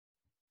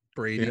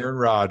 Brady, Aaron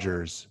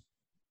Rodgers,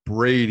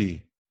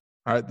 Brady.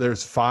 All right,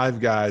 there's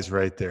 5 guys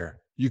right there.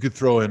 You could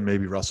throw in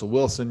maybe Russell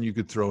Wilson. You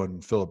could throw in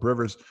Phillip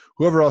Rivers,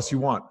 whoever else you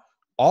want.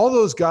 All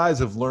those guys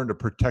have learned to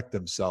protect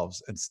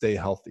themselves and stay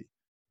healthy.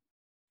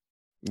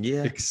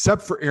 Yeah.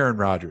 Except for Aaron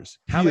Rodgers.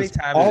 How many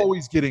times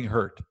always getting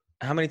hurt.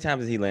 How many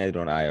times has he landed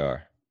on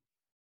IR?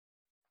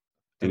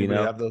 Do we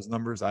have those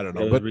numbers? I don't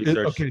know. But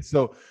okay,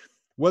 so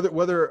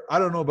whether I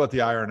don't know about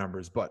the IR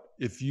numbers, but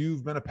if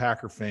you've been a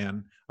Packer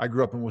fan, I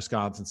grew up in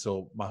Wisconsin,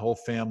 so my whole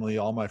family,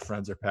 all my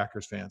friends are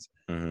Packers fans.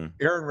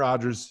 Aaron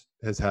Rodgers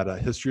has had a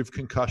history of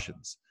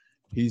concussions.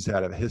 He's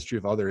had a history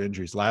of other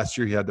injuries. Last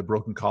year, he had the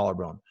broken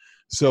collarbone.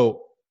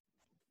 So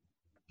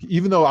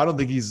even though I don't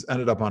think he's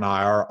ended up on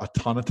IR a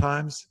ton of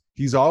times,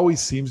 he's always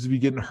seems to be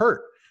getting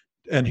hurt.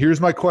 And here's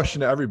my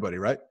question to everybody,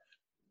 right?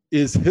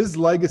 Is his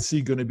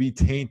legacy going to be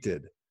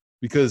tainted?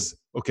 Because,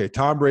 okay,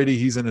 Tom Brady,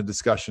 he's in a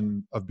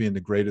discussion of being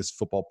the greatest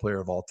football player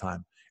of all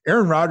time.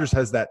 Aaron Rodgers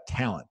has that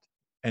talent,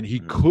 and he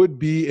could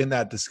be in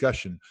that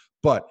discussion.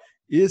 But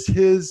is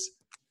his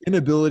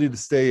inability to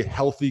stay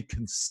healthy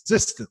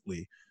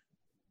consistently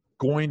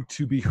going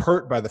to be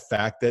hurt by the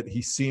fact that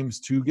he seems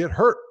to get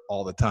hurt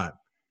all the time?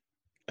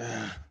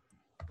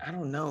 I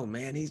don't know,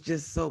 man. He's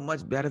just so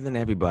much better than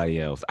everybody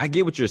else. I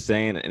get what you're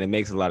saying, and it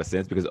makes a lot of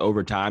sense because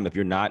over time, if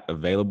you're not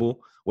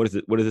available, what is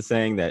it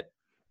saying that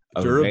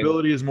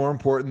durability is more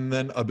important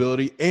than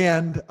ability,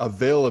 and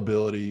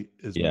availability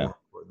is more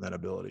important than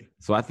ability.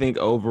 So I think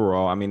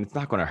overall, I mean, it's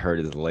not going to hurt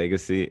his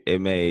legacy.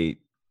 It may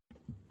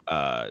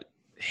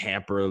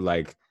hamper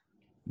like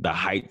the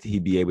height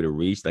he'd be able to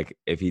reach, like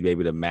if he'd be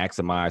able to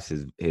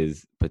maximize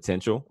his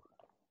potential.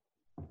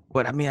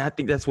 But I mean, I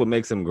think that's what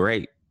makes him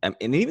great. And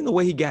even the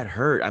way he got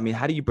hurt, I mean,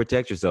 how do you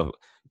protect yourself?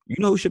 You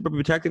know who should be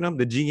protecting him?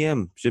 The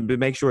GM should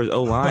make sure his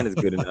O-line is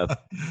good enough.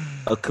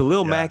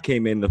 Khalil Mack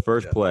came in the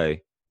first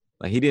play.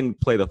 Like, he didn't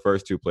play the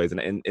first 2 plays.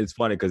 And it's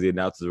funny because the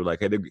announcers were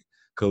like, hey,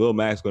 Khalil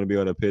Mack's going to be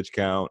on a pitch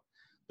count.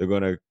 They're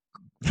going to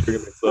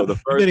So the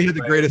first then he had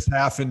the greatest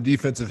half in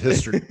defensive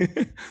history.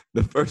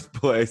 The first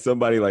play,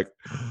 somebody like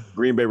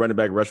Green Bay running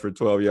back rushed for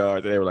 12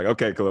 yards. And they were like,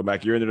 okay, Khalil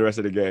Mack, you're into the rest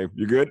of the game.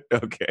 You good?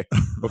 Okay.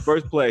 But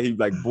first play, he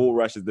like bull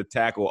rushes the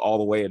tackle all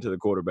the way into the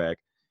quarterback.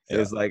 And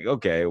it's like,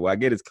 okay, well, I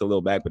get it's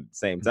Khalil Mack, but at the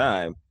same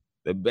time,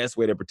 the best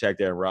way to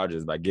protect Aaron Rodgers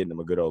is by getting him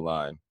a good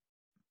O-line.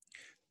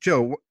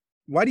 Joe,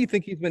 why do you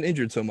think he's been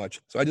injured so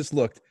much? So I just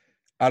looked.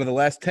 Out of the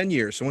last 10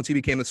 years, so once he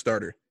became a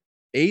starter,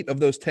 8 of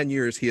those 10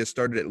 years, he has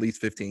started at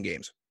least 15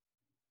 games.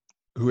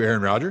 Who,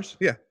 Aaron Rodgers?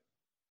 Yeah.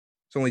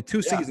 It's only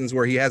 2 seasons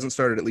where he hasn't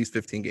started at least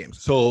 15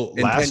 games. So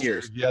in last 10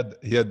 years, he had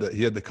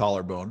the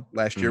collarbone.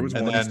 Last year was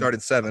and one. He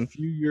started 7. A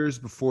few years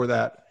before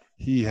that,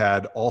 he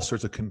had all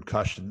sorts of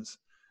concussions.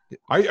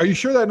 Are you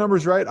sure that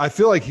number's right? I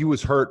feel like he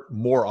was hurt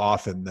more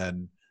often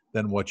than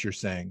what you're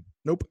saying.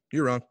 Nope,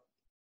 you're wrong.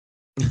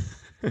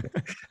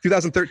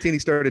 2013, he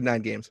started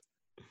 9 games.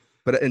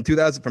 But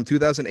from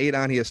 2008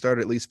 on, he has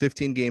started at least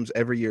 15 games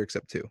every year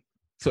except 2.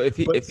 So if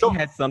he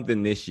had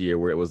something this year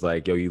where it was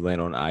like, yo, you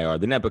land on IR,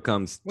 then that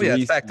becomes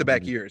it's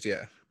back-to-back years,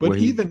 yeah. But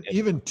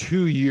even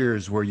 2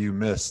 years where you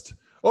missed.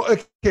 Oh,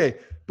 okay.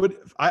 But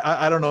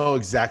I don't know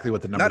exactly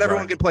what the numbers are. Not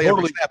everyone can play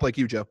every snap like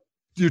you, Joe.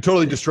 You're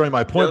totally destroying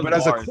my point. But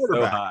as a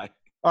quarterback, so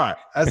all right,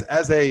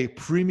 as a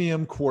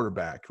premium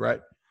quarterback,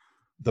 right,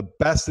 the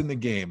best in the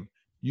game,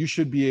 you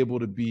should be able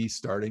to be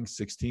starting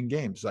 16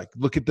 games. Like,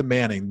 look at the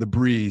Manning, the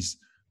Breeze,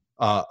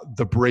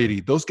 the Brady.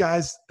 Those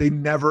guys, they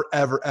never,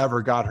 ever,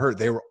 ever got hurt.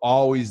 They were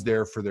always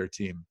there for their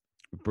team.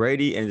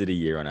 Brady ended the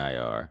year on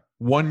IR.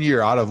 1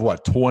 year out of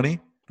what, 20?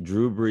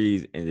 Drew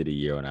Brees ended the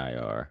year on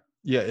IR.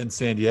 Yeah, in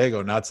San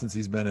Diego, not since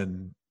he's been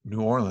in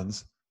New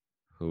Orleans.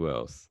 Who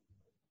else?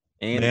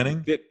 And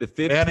Manning?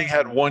 The Manning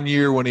had 1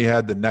 year when he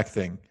had the neck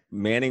thing.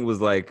 Manning was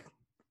like,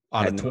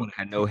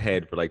 had no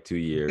head for like 2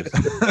 years.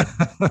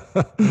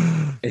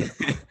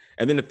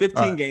 And then the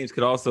 15 games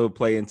could also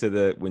play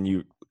into when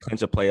you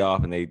clinch a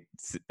playoff and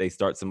they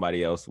start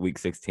somebody else week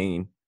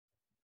 16.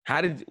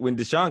 When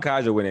Deshaun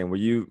Kaiser went in, were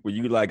you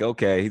like,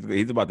 okay,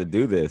 he's about to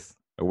do this?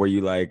 Or were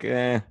you like,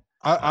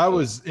 I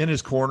was in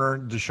his corner.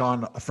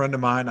 Deshaun, a friend of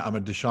mine, I'm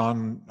a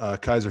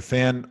Deshaun Kaiser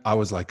fan. I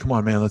was like, come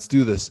on, man, let's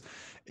do this.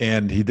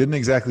 And he didn't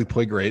exactly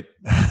play great.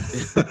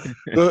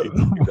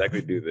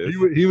 Exactly do this.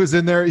 He was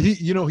in there.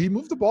 He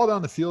moved the ball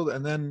down the field,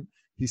 and then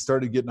he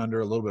started getting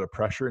under a little bit of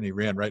pressure, and he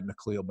ran right into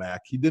Khalil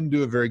Mack. He didn't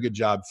do a very good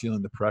job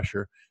feeling the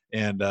pressure,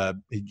 and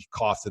he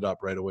coughed it up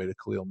right away to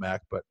Khalil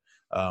Mack. But,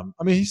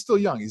 he's still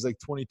young. He's like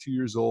 22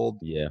 years old.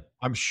 Yeah.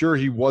 I'm sure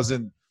he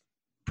wasn't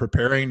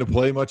preparing to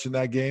play much in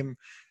that game,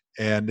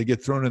 and to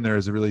get thrown in there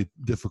is a really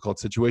difficult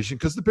situation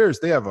because the Bears,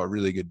 they have a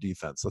really good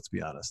defense, let's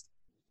be honest.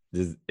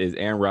 Is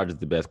Aaron Rodgers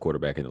the best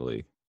quarterback in the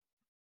league?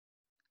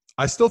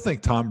 I still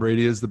think Tom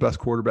Brady is the best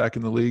quarterback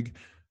in the league.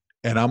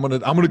 And I'm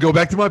gonna go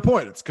back to my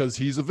point. It's because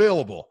he's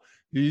available.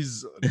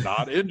 He's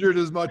not injured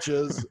as much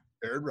as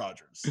Aaron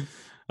Rodgers.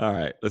 All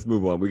right, let's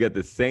move on. We got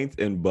the Saints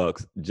and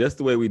Bucks, just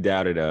the way we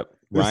doubted up.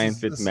 Ryan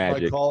Fitzmagic. This is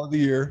my call of the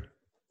year.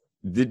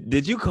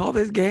 Did you call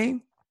this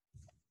game?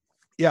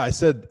 Yeah, I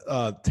said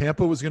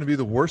Tampa was going to be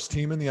the worst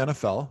team in the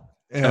NFL,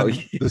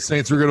 and the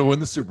Saints were going to win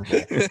the Super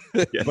Bowl.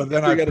 Yeah. But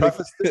then I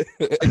prefaced it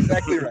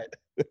exactly right.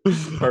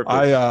 Perfect.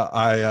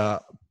 I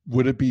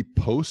would it be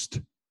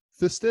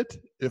post-fisted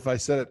if I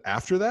said it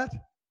after that?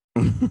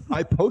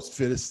 I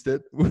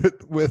post-fisted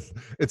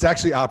with it's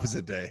actually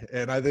opposite day,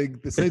 and I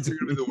think the Saints are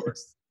going to be the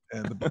worst,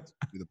 and the Bucks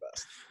will be the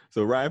best.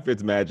 So Ryan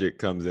Fitzmagic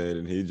comes in,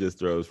 and he just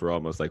throws for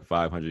almost like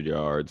 500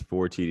 yards,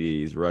 4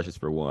 TDs, rushes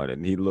for 1,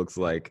 and he looks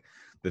like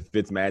the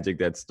Fitzmagic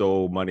that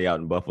stole money out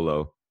in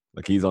Buffalo.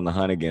 Like he's on the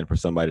hunt again for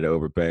somebody to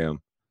overpay him.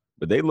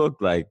 But they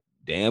looked like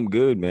damn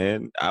good,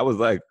 man. I was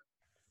like,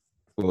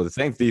 well, the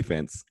Saints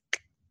defense,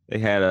 they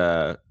had,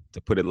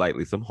 to put it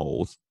lightly, some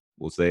holes.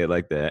 We'll say it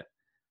like that.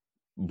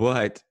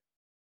 But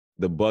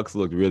the Bucks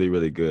looked really,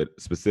 really good,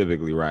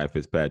 specifically Ryan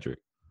Fitzpatrick.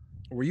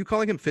 Were you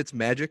calling him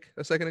Fitzmagic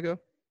a second ago?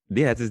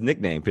 Yeah, it's his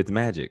nickname,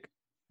 Fitzmagic.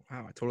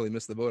 Wow, I totally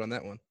missed the boat on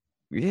that one.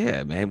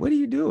 Yeah, man. What are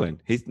you doing?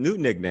 His new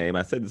nickname,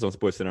 I said this on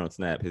SportsCenter on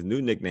Snap, his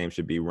new nickname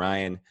should be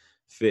Ryan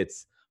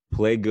Fitz.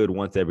 Play good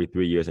once every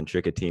 3 years and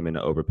trick a team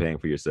into overpaying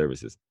for your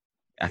services.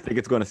 I think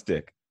it's going to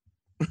stick.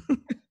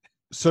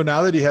 So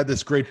now that he had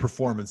this great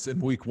performance in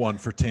week 1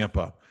 for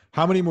Tampa,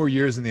 how many more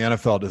years in the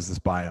NFL does this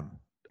buy him?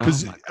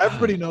 Because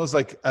everybody knows,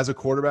 like, as a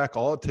quarterback,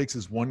 all it takes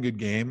is one good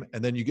game,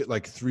 and then you get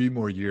like 3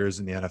 more years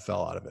in the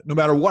NFL out of it, no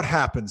matter what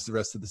happens the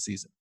rest of the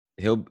season.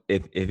 He'll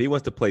if he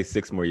wants to play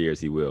 6 more years,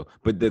 he will.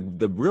 But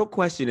the real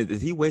question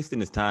is he wasting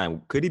his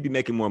time? Could he be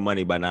making more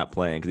money by not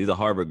playing? Because he's a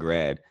Harvard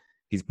grad.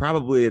 He's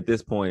probably at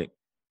this point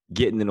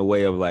getting in the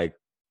way of like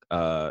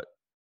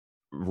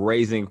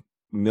raising $1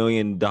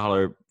 million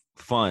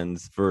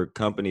funds for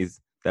companies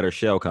that are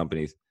shell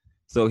companies.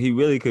 So he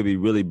really could be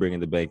really bringing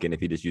the bank in if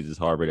he just uses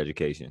Harvard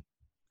education.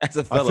 That's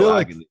a fellow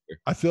Ivy Leaguer.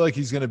 I feel like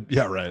he's gonna.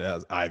 Yeah, right.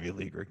 As Ivy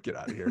Leaguer, get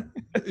out of here.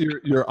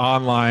 your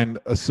online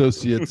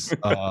associate's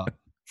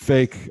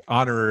fake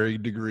honorary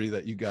degree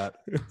that you got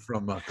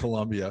from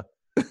Columbia.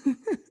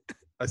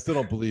 I still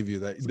don't believe you.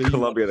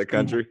 Columbia, the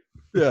country.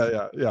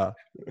 Yeah.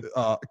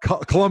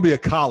 Columbia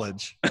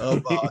College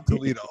of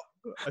Toledo.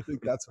 I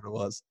think that's what it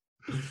was.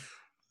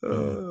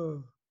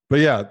 But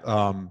yeah,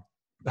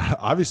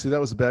 obviously that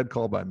was a bad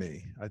call by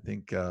me. I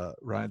think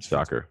Ryan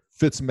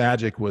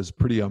Fitzmagic was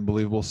pretty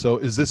unbelievable. So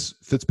is this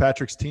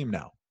Fitzpatrick's team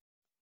now?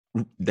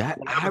 That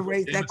I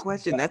raised that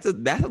question. That's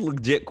a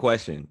legit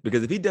question,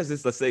 because if he does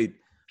this, let's say,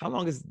 how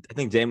long is I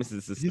think Jameis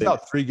is suspended? He's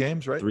out 3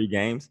 games, right? 3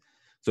 games.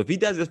 So if he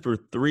does this for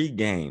 3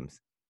 games,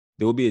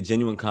 there will be a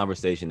genuine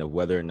conversation of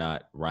whether or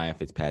not Ryan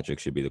Fitzpatrick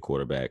should be the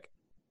quarterback.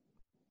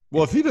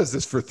 Well, if he does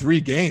this for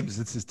 3 games,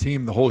 it's his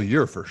team the whole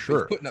year for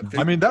sure.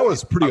 I mean, that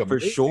was pretty for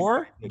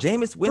sure.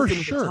 Jameis Winston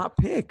was the top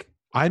pick.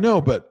 I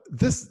know, but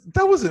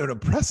that was an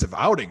impressive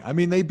outing. I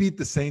mean, they beat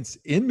the Saints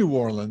in New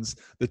Orleans,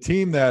 the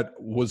team that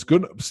was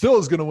still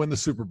is going to win the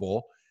Super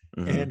Bowl,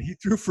 and he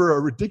threw for a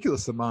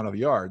ridiculous amount of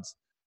yards.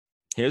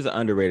 Here's an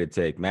underrated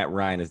take. Matt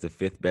Ryan is the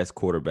 5th best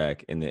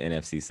quarterback in the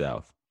NFC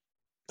South.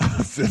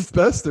 5th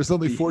best? There's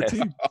only 14.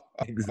 Yeah,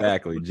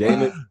 exactly.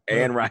 Jameis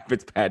and Ryan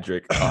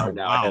Fitzpatrick are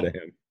now ahead of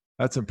him.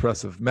 That's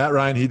impressive. Matt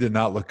Ryan, he did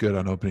not look good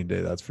on opening day,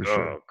 that's for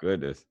sure. Oh,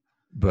 goodness.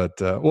 But,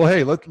 well,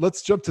 hey,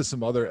 let's jump to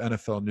some other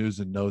NFL news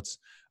and notes.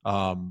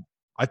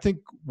 I think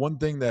one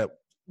thing that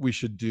we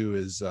should do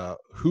is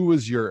who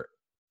was your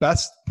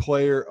best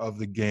player of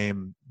the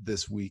game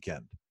this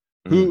weekend?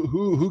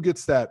 Who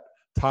gets that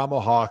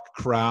ThomaHawk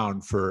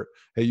crown for,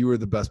 hey, you were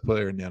the best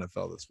player in the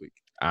NFL this week?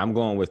 I'm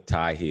going with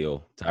Tyreek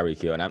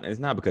Hill. And it's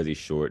not because he's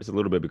short. It's a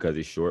little bit because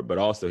he's short, but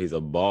also he's a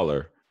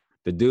baller.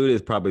 The dude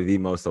is probably the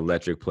most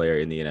electric player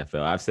in the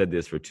NFL. I've said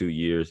this for 2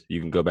 years. You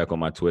can go back on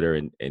my Twitter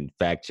and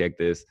fact check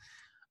this.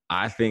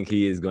 I think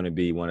he is going to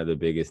be one of the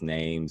biggest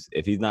names,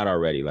 if he's not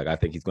already. Like, I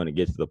think he's going to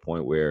get to the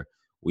point where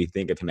we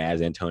think of him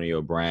as Antonio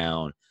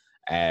Brown,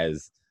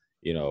 as,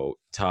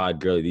 Todd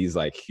Gurley, these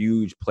like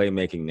huge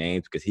playmaking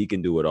names, because he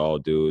can do it all,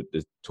 dude.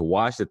 To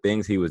watch the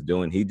things he was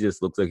doing, he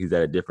just looks like he's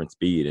at a different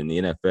speed. In the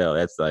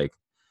NFL,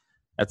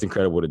 that's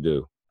incredible to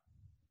do.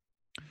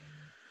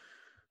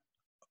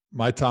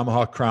 My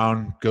ThomaHawk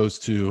crown goes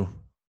to,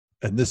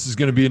 and this is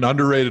going to be an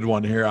underrated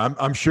one here.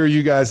 I'm sure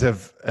you guys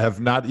have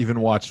not even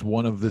watched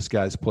one of this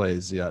guy's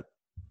plays yet.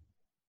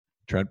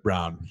 Trent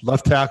Brown,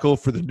 left tackle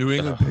for the New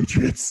England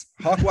Patriots.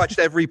 Hawk watched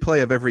every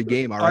play of every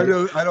game. All right.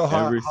 I know.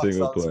 Every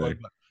single play.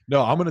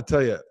 No, I'm going to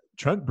tell you,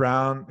 Trent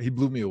Brown, he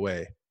blew me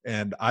away.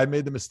 And I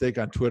made the mistake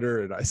on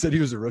Twitter, and I said he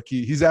was a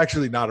rookie. He's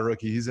actually not a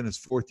rookie. He's in his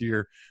 4th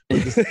year. We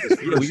used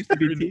to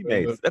be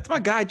teammates. That's my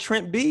guy,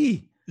 Trent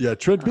B. Yeah,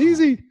 Trent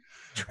Beasy.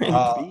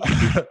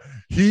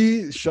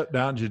 He shut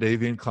down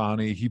Jadeveon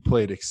Clowney. He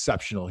played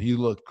exceptional. He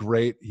looked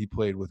great. He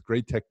played with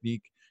great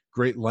technique,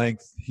 great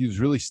length. He was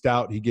really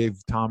stout. He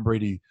gave Tom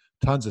Brady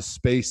tons of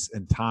space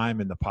and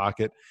time in the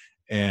pocket.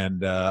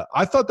 And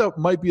I thought that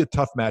might be a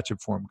tough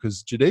matchup for him,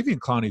 because Jadeveon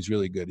Clowney is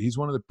really good. He's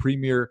one of the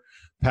premier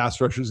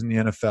pass rushers in the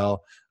NFL.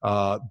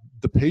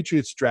 The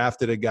Patriots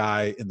drafted a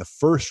guy in the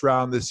 1st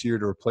round this year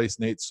to replace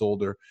Nate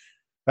Solder.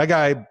 That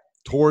guy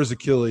tore his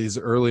Achilles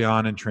early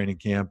on in training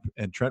camp,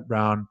 and Trent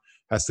Brown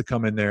has to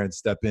come in there and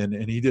step in,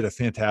 and he did a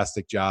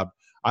fantastic job.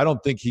 I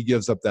don't think he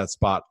gives up that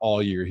spot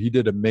all year. He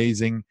did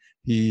amazing.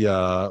 He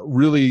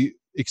really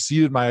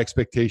exceeded my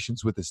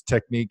expectations with his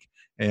technique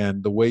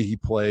and the way he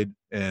played,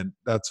 and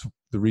that's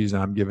the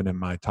reason I'm giving him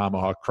my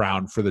ThomaHawk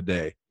crown for the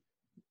day.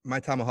 My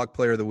ThomaHawk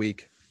player of the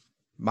week,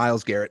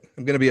 Myles Garrett.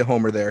 I'm going to be a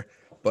homer there.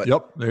 But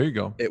yep, there you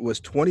go. It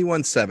was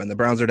 21-7. The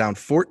Browns are down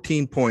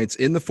 14 points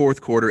in the 4th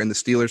quarter, and the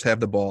Steelers have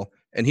the ball.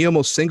 And he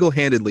almost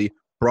single-handedly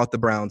brought the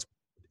Browns,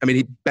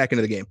 back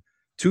into the game.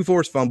 2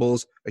 forced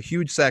fumbles, a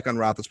huge sack on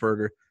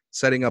Roethlisberger,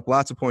 setting up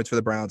lots of points for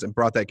the Browns, and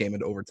brought that game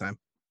into overtime.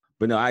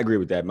 But no, I agree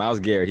with that.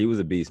 Myles Garrett, he was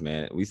a beast,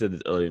 man. We said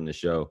this earlier in the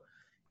show.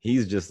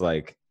 He's just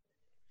like,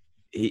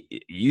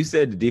 you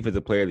said the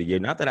defensive player of the year.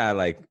 Not that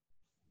I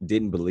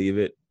didn't believe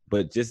it,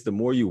 but just the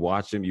more you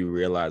watch him, you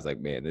realize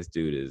man, this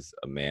dude is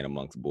a man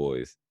amongst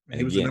boys. And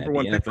he was the number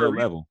 1 pick for a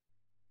level.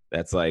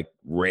 That's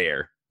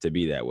rare to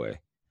be that way.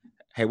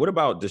 Hey, what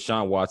about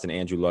Deshaun Watson?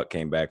 Andrew Luck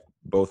came back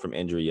both from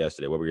injury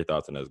yesterday. What were your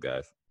thoughts on those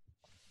guys?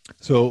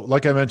 So,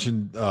 like I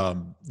mentioned,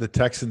 the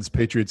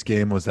Texans-Patriots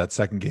game was that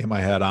second game I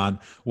had on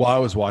while I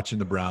was watching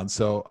the Browns.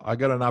 So I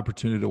got an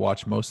opportunity to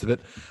watch most of it.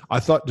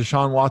 I thought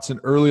Deshaun Watson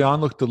early on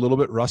looked a little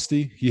bit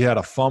rusty. He had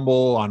a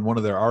fumble on one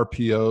of their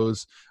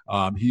RPOs.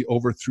 He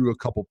overthrew a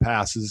couple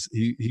passes.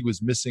 He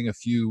was missing a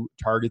few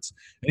targets,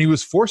 and he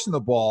was forcing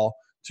the ball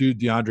to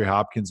DeAndre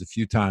Hopkins a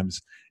few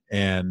times.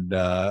 And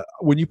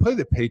when you play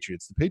the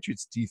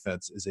Patriots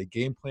defense is a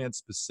game plan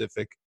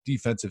specific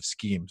defensive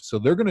scheme. So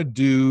they're going to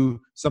do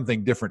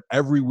something different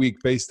every week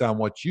based on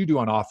what you do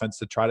on offense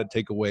to try to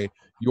take away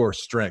your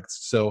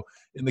strengths. So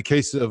in the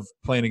case of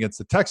playing against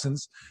the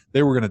Texans,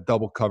 they were going to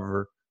double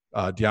cover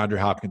DeAndre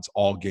Hopkins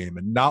all game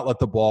and not let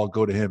the ball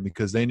go to him,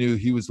 because they knew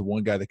he was the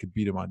one guy that could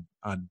beat him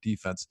on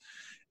defense.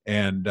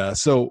 And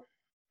so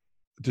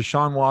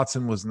Deshaun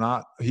Watson was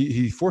not –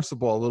 he forced the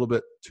ball a little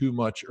bit too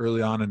much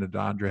early on into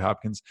DeAndre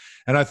Hopkins.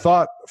 And I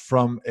thought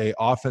from an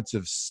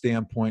offensive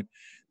standpoint,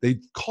 they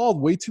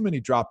called way too many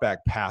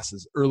drop-back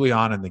passes early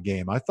on in the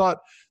game. I thought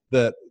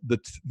that the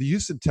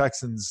Houston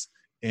Texans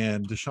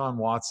and Deshaun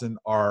Watson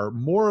are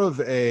more of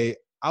a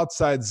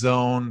outside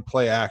zone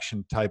play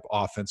action type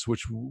offense,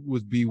 which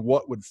would be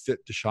what would fit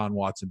Deshaun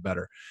Watson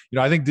better.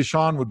 I think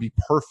Deshaun would be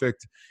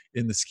perfect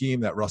in the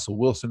scheme that Russell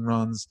Wilson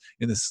runs,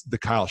 in the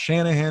Kyle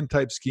Shanahan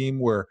type scheme,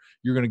 where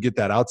you're going to get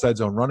that outside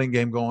zone running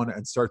game going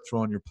and start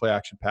throwing your play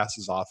action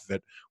passes off of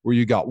it, where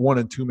you got 1-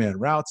 and 2-man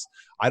routes.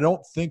 I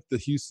don't think the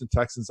Houston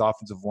Texans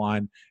offensive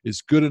line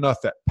is good enough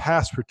at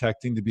pass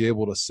protecting to be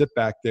able to sit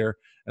back there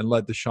and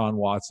let Deshaun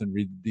Watson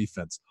read the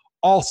defense.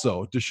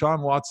 Also,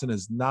 Deshaun Watson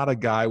is not a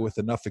guy with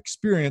enough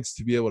experience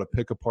to be able to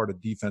pick apart a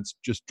defense,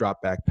 just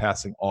drop back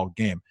passing all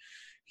game.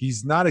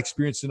 He's not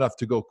experienced enough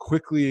to go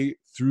quickly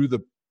through the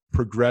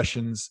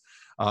progressions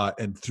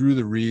and through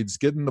the reads,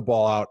 getting the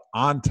ball out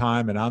on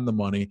time and on the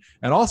money.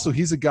 And also,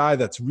 he's a guy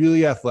that's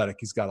really athletic.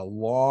 He's got a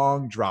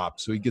long drop,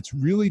 so he gets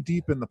really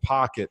deep in the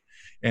pocket,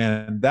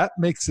 and that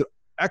makes it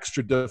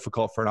extra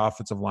difficult for an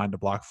offensive line to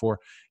block for.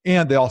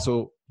 And they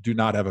also do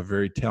not have a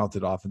very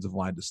talented offensive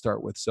line to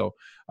start with. So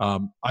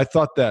I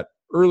thought that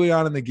early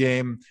on in the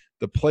game,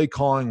 the play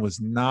calling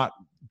was not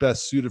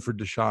best suited for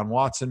Deshaun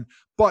Watson.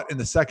 But in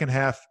the second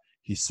half,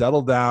 he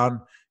settled down.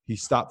 He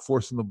stopped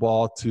forcing the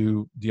ball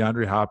to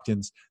DeAndre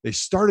Hopkins. They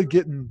started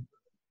getting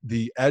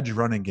the edge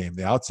running game,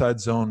 the outside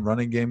zone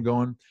running game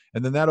going.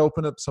 And then that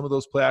opened up some of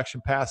those play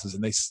action passes.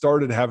 And they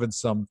started having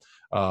some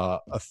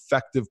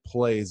effective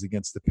plays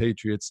against the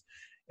Patriots.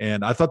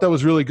 And I thought that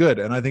was really good.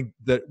 And I think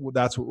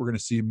that's what we're going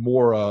to see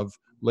more of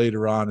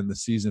later on in the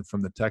season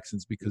from the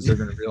Texans, because they're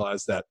going to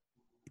realize that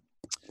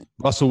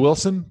Russell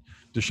Wilson,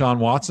 Deshaun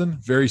Watson,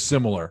 very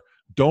similar.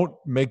 Don't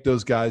make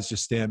those guys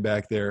just stand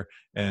back there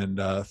and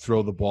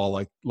throw the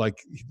ball like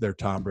they're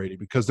Tom Brady,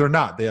 because they're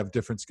not. They have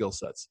different skill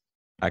sets.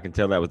 I can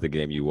tell that was the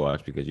game you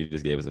watched, because you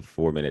just gave us a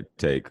 4-minute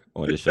take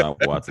on Deshaun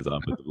Watson's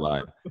offensive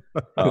line.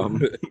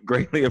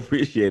 Greatly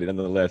appreciated,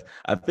 nonetheless.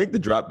 I think the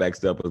drop back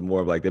stuff was more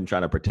of like them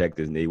trying to protect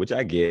his knee, which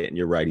I get, and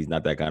you're right, he's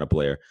not that kind of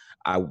player.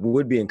 I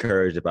would be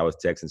encouraged if I was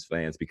Texans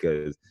fans,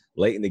 because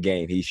late in the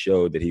game he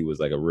showed that he was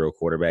like a real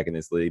quarterback in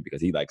this league,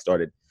 because he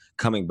started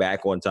coming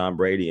back on Tom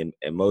Brady,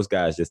 and most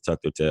guys just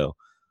tucked their tail.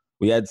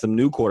 We had some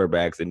new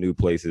quarterbacks in new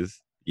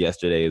places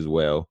yesterday as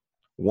well,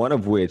 one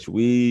of which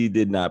we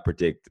did not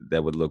predict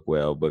that would look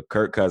well, but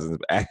Kirk Cousins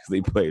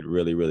actually played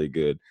really, really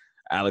good.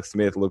 Alex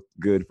Smith looked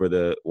good for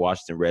the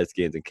Washington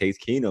Redskins, and Case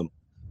Keenum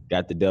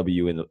got the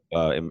W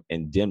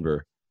in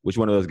Denver. Which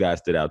one of those guys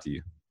stood out to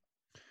you?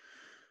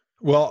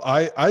 Well,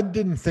 I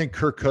didn't think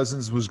Kirk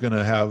Cousins was going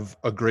to have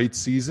a great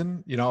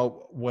season.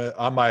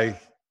 On my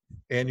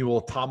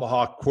annual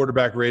ThomaHawk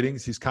quarterback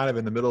ratings, he's kind of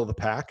in the middle of the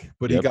pack,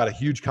 but He got a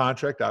huge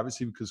contract,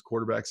 obviously, because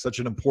quarterback's such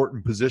an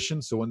important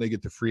position. So when they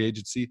get to free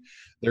agency,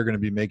 they're going to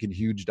be making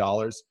huge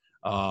dollars.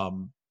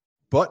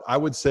 But I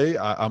would say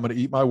I'm going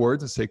to eat my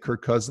words and say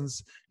Kirk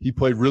Cousins, he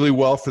played really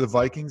well for the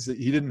Vikings.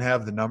 He didn't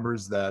have the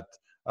numbers that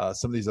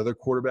some of these other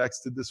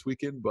quarterbacks did this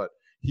weekend, but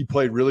he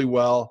played really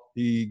well.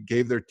 He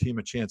gave their team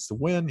a chance to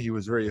win. He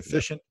was very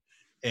efficient.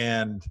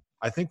 And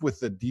I think with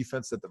the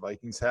defense that the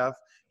Vikings have,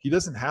 he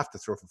doesn't have to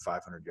throw for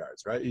 500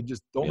 yards, right? You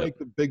just don't make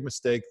the big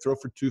mistake, throw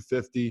for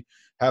 250,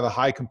 have a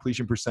high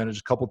completion percentage,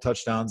 a couple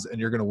touchdowns,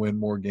 and you're going to win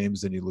more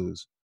games than you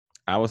lose.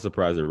 I was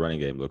surprised the running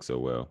game looked so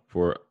well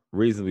for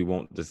reasons we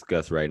won't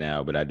discuss right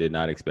now, but I did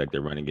not expect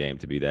their running game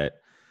to be that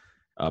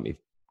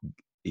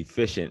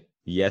efficient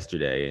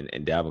yesterday.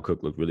 And Dalvin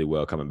Cook looked really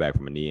well coming back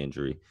from a knee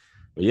injury.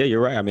 But yeah,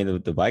 you're right. I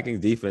mean, the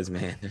Vikings defense,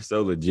 man, they're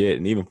so legit.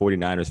 And even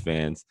 49ers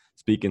fans,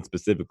 speaking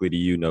specifically to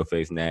you, No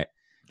Face Nat,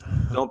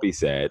 don't be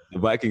sad. The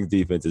Vikings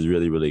defense is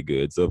really, really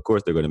good. So, of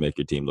course, they're going to make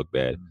your team look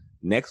bad.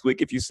 Next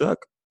week, if you suck,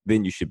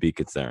 then you should be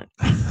concerned.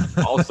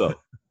 Also,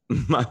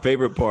 my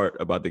favorite part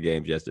about the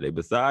games yesterday,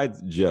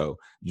 besides Joe,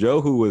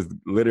 who was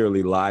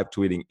literally live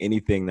tweeting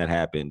anything that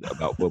happened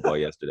about football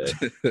yesterday,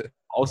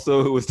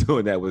 also who was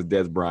doing that was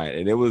Des Bryant.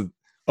 And it was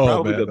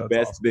probably the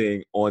best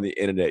thing on the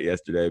internet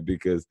yesterday,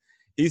 because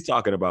he's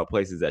talking about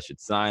places that should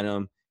sign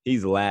him.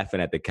 He's laughing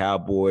at the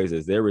Cowboys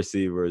as their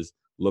receivers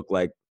look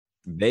like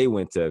they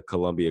went to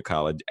Columbia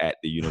College at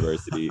the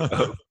University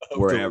of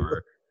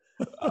wherever.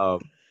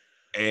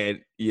 And,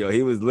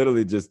 he was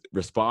literally just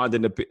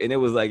responding to – and it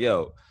was like,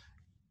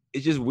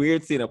 it's just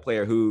weird seeing a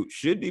player who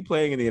should be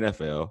playing in the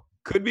NFL,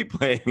 could be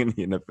playing in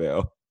the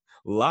NFL,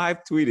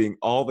 live tweeting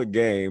all the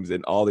games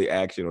and all the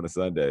action on a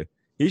Sunday.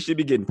 He should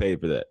be getting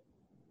paid for that.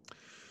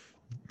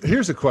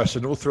 Here's a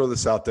question. We'll throw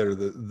this out there,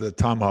 the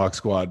ThomaHawk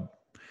squad.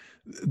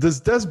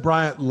 Does Des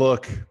Bryant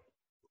look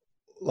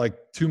like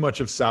too much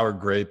of sour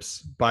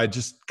grapes by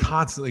just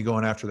constantly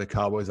going after the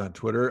Cowboys on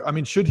Twitter? I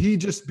mean, should he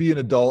just be an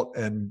adult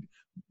and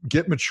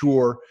get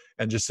mature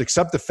and just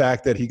accept the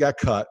fact that he got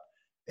cut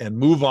and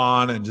move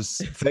on and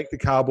just thank the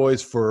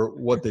Cowboys for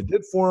what they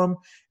did for him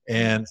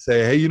and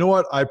say, hey, you know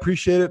what? I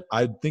appreciate it.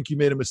 I think you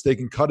made a mistake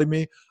in cutting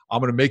me. I'm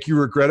going to make you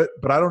regret it,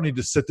 but I don't need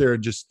to sit there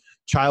and just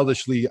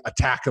childishly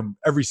attack them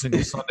every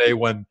single Sunday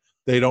when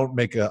they don't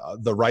make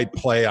the right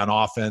play on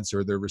offense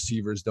or their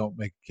receivers don't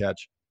make a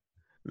catch.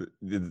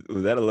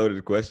 Was that a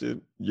loaded question?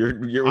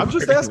 I'm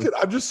just asking.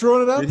 I'm just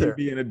throwing it out there.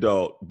 Be an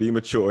adult, be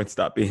mature, and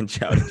stop being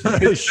childish.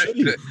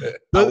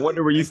 I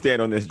wonder where you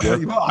stand on this,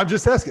 Joe. I'm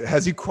just asking.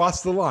 Has he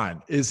crossed the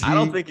line? I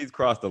don't think he's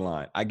crossed the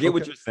line. I get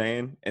what you're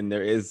saying, and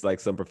there is like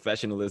some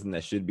professionalism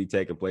that should be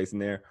taking place in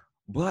there.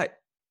 But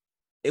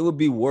it would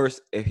be worse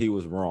if he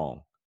was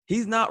wrong.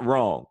 He's not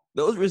wrong.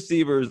 Those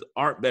receivers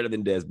aren't better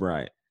than Dez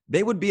Bryant.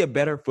 They would be a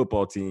better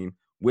football team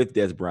with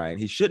Dez Bryant.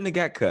 He shouldn't have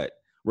got cut,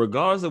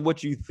 regardless of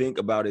what you think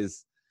about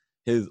his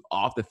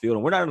off the field.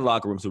 And we're not in the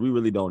locker room, so we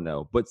really don't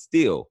know. But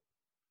still,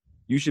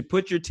 you should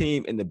put your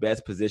team in the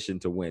best position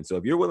to win. So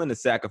if you're willing to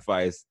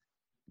sacrifice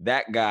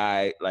that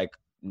guy, like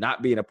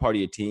not being a part of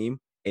your team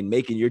and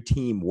making your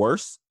team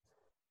worse,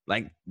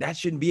 like that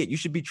shouldn't be it. You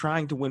should be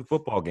trying to win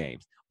football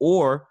games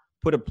or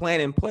put a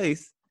plan in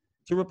place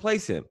to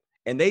replace him.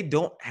 And they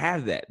don't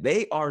have that.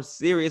 They are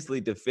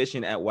seriously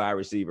deficient at wide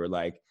receiver.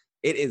 Like,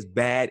 it is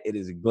bad. It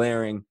is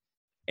glaring.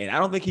 And I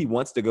don't think he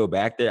wants to go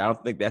back there. I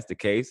don't think that's the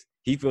case.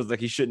 He feels like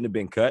he shouldn't have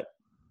been cut.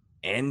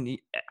 And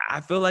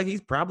I feel like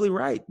he's probably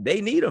right. They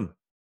need him.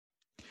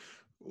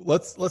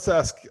 Let's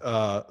ask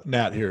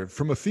Nat here.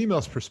 From a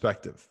female's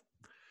perspective,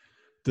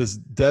 does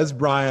Dez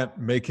Bryant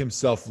make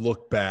himself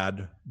look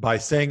bad by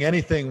saying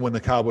anything when the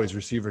Cowboys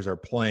receivers are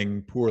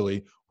playing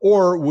poorly?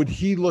 Or would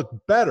he look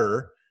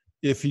better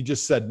if he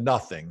just said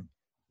nothing?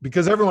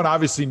 Because everyone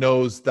obviously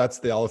knows that's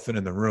the elephant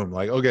in the room.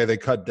 Like, okay, they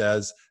cut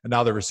Dez, and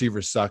now the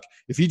receivers suck.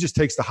 If he just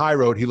takes the high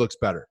road, he looks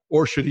better.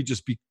 Or should he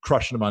just be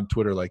crushing him on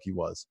Twitter like he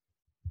was?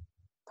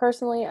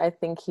 Personally, I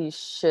think he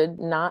should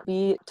not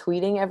be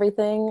tweeting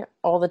everything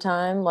all the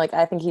time. Like,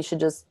 I think he should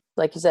just,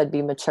 like you said,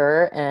 be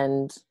mature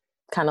and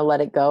kind of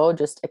let it go.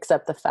 Just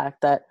accept the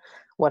fact that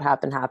what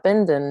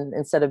happened, and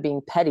instead of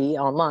being petty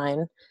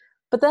online.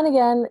 But then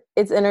again,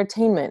 it's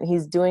entertainment.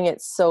 He's doing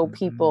it so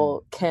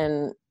people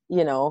can,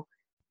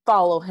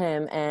 follow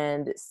him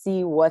and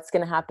see what's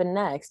going to happen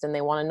next, and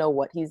they want to know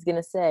what he's going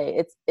to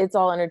say. It's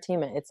all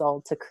entertainment. It's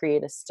all to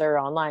create a stir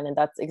online, and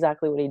that's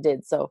exactly what he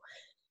did. So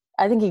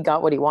I think he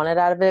got what he wanted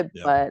out of it,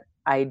 but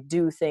I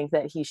do think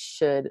that he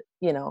should,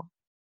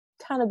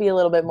 kind of be a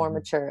little bit more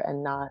mature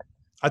and not.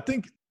 I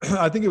think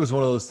it was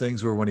one of those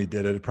things where when he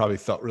did it, it probably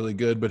felt really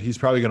good, but he's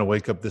probably going to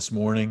wake up this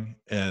morning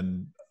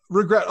and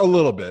regret a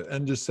little bit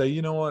and just say,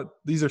 you know what,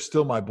 these are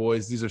still my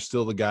boys. These are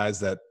still the guys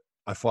that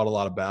I fought a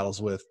lot of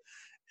battles with.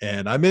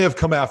 And I may have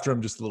come after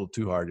him just a little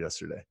too hard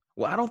yesterday.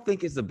 Well, I don't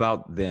think it's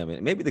about them.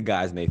 And maybe the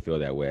guys may feel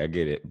that way. I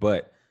get it.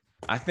 But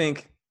I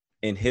think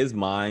in his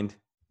mind,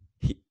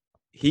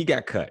 he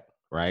got cut,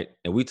 right?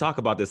 And we talk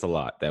about this a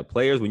lot, that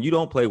players, when you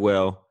don't play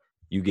well,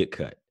 you get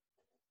cut.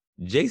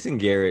 Jason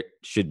Garrett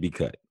should be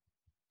cut.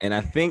 And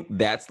I think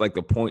that's like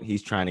the point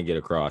he's trying to get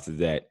across is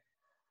that,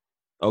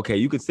 okay,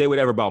 you could say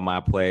whatever about my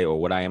play or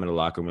what I am in the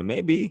locker room. And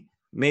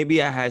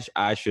maybe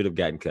I should have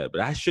gotten cut,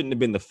 but I shouldn't have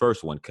been the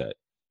first one cut.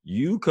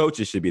 You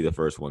coaches should be the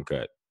first one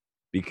cut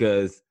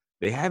because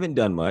they haven't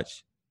done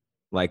much.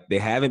 Like, they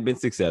haven't been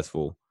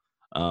successful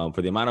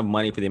for the amount of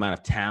money, for the amount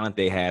of talent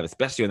they have,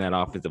 especially on that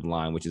offensive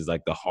line, which is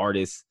like the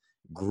hardest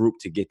group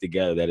to get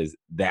together that is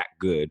that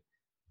good.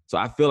 So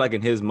I feel like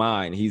in his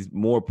mind, he's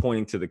more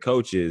pointing to the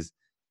coaches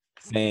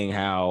saying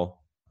how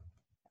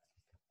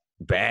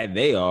bad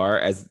they are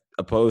as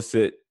opposed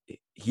to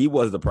he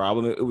was the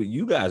problem. It was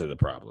you guys are the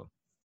problem.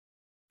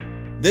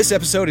 This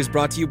episode is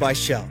brought to you by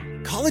Shell.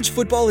 College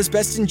football is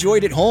best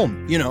enjoyed at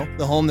home. You know,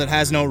 the home that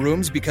has no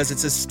rooms because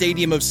it's a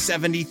stadium of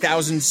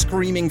 70,000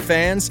 screaming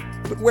fans.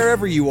 But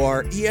wherever you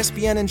are,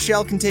 ESPN and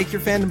Shell can take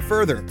your fandom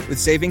further with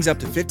savings up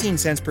to 15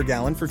 cents per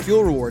gallon for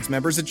fuel rewards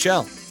members at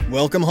Shell.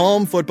 Welcome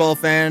home, football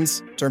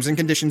fans. Terms and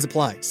conditions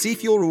apply. See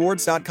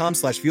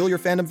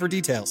fuelrewards.com/fuelyourfandom for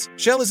details.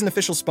 Shell is an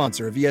official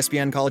sponsor of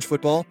ESPN College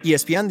Football.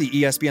 ESPN, the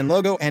ESPN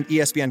logo, and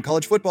ESPN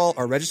College Football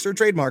are registered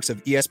trademarks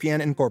of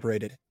ESPN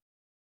Incorporated.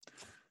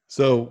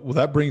 So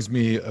that brings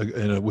me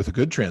with a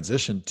good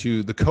transition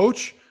to the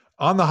coach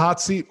on the hot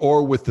seat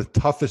or with the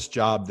toughest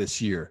job this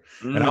year.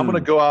 And I'm going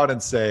to go out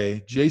and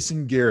say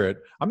Jason Garrett.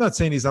 I'm not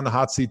saying he's on the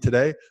hot seat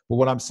today, but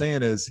what I'm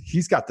saying is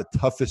he's got the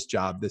toughest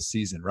job this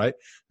season, right?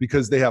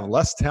 Because they have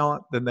less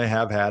talent than they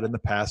have had in the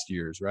past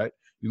years, right?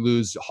 You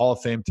lose Hall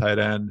of Fame tight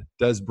end,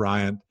 Dez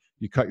Bryant.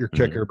 You cut your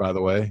kicker, by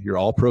the way, your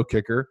all-pro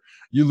kicker.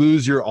 You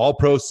lose your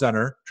all-pro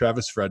center,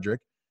 Travis Frederick.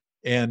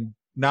 And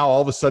now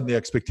all of a sudden the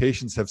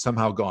expectations have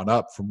somehow gone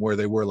up from where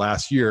they were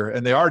last year,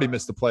 and they already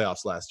missed the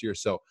playoffs last year.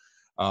 So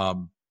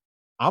I'm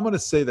going to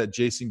say that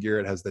Jason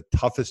Garrett has the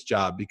toughest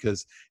job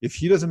because if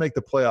he doesn't make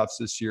the playoffs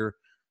this year,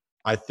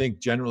 I think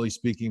generally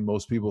speaking,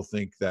 most people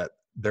think that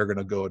they're going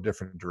to go a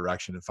different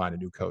direction and find a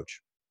new coach.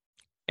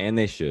 And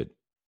they should.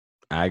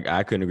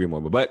 I couldn't agree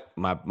more. But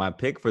my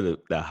pick for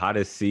the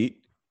hottest seat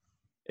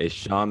is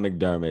Sean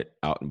McDermott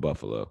out in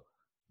Buffalo.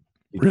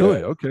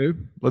 Really? Okay.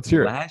 Let's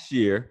hear it. Last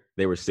year,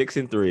 they were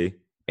 6-3,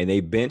 and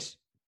they benched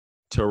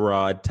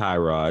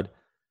Tyrod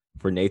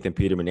for Nathan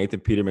Peterman.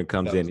 Nathan Peterman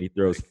comes in, he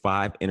throws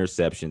 5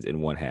 interceptions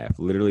in one half,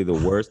 literally the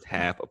worst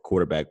half of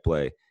quarterback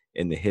play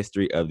in the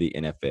history of the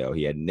NFL.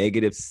 He had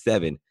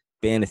 -7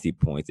 fantasy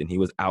points, and he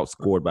was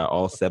outscored by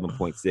all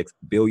 7.6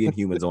 billion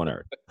humans on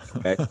Earth.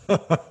 Okay?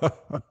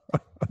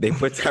 They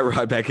put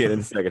Tyrod back in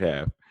the second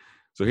half.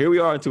 So here we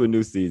are into a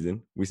new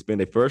season. We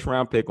spend a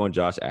first-round pick on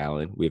Josh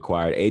Allen. We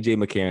acquired A.J.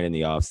 McCarron in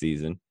the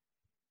offseason.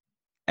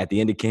 At the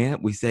end of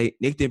camp, we say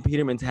Nathan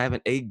Peterman's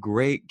having a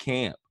great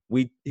camp.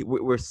 We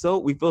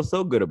feel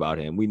so good about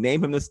him. We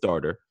name him the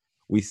starter.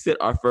 We sit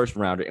our first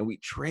rounder, and we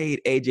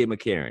trade A.J.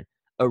 McCarron,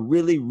 a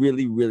really,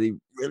 really, really,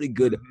 really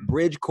good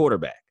bridge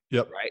quarterback.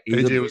 Yep. Right?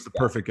 A.J. was the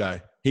perfect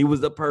guy. He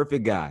was the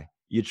perfect guy.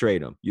 You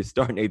trade him. You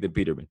start Nathan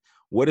Peterman.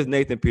 What does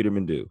Nathan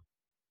Peterman do?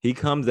 He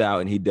comes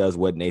out and he does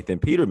what Nathan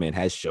Peterman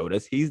has showed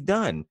us he's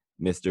done,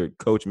 Mr.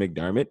 Coach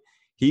McDermott.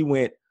 He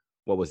went,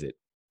 what was it,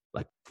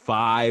 like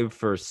 5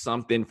 for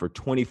something for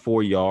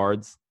 24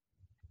 yards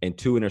and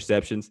 2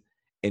 interceptions.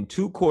 In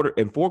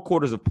 4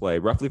 quarters of play,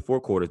 roughly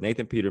 4 quarters,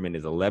 Nathan Peterman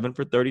is 11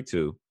 for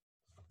 32,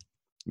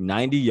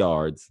 90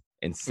 yards,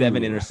 and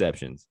 7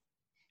 interceptions.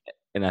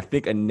 And I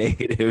think a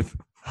negative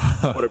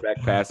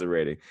quarterback passer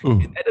rating.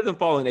 That doesn't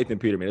fall on Nathan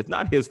Peterman. It's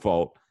not his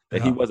fault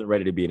that he wasn't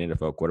ready to be an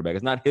NFL quarterback.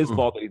 It's not his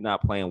fault that he's not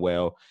playing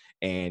well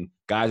and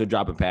guys are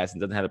dropping passes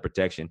and doesn't have the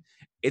protection.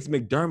 It's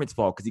McDermott's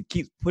fault because he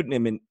keeps putting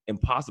him in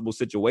impossible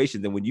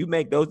situations. And when you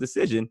make those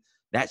decisions,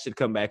 that should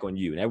come back on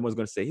you. And everyone's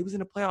going to say, he was in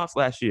the playoffs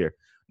last year.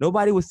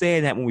 Nobody was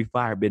saying that when we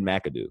fired Ben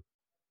McAdoo.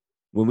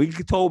 When we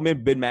told Ben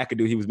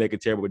McAdoo he was making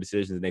terrible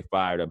decisions and they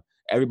fired him,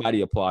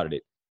 everybody applauded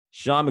it.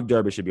 Sean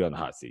McDermott should be on the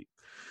hot seat.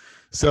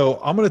 So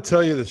I'm going to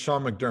tell you that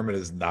Sean McDermott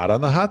is not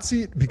on the hot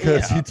seat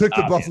because he took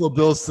the Buffalo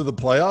Bills to the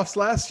playoffs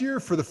last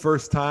year for the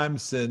first time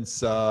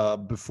since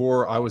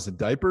before I was in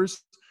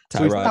diapers.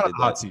 So he's not on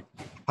the hot seat.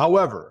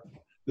 However,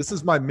 this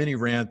is my mini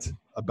rant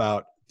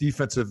about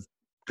defensive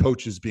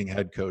coaches being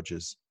head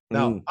coaches.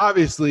 Now,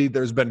 obviously,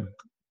 there's been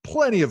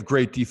plenty of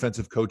great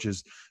defensive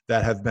coaches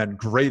that have been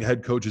great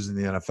head coaches in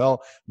the NFL,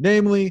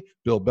 namely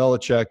Bill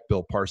Belichick,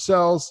 Bill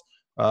Parcells.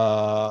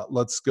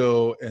 Let's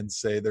go and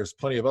say there's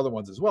plenty of other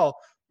ones as well.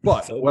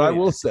 But so what I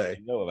will say,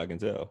 if I can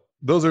tell,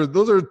 those are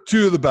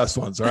 2 of the best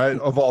ones, all right,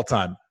 of all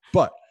time.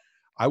 But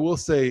I will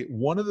say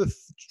one of the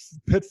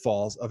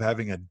pitfalls of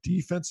having a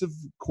defensive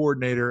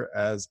coordinator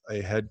as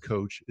a head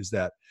coach is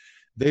that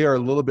they are a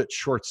little bit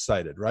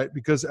short-sighted, right?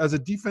 Because as a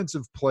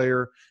defensive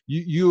player,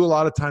 you a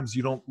lot of times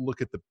you don't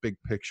look at the big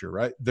picture,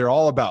 right? They're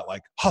all about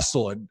like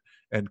hustle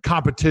and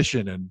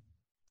competition and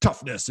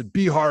toughness and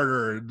be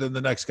harder than the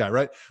next guy,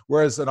 right?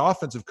 Whereas an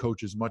offensive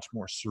coach is much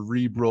more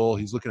cerebral.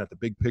 He's looking at the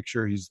big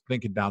picture. He's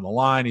thinking down the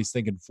line. He's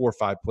thinking 4 or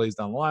 5 plays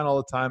down the line all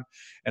the time.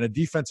 And a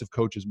defensive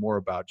coach is more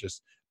about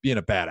just being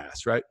a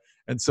badass, right?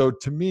 And so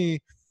to me,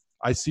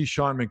 I see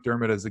Sean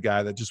McDermott as a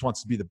guy that just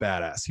wants to be the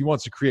badass. He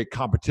wants to create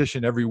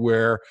competition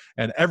everywhere,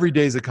 and every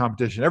day is a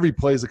competition. Every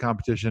play is a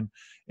competition.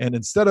 And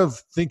instead of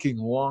thinking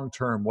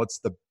long-term, what's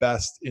the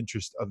best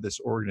interest of this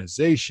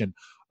organization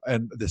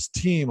and this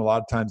team, a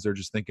lot of times they're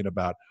just thinking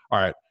about,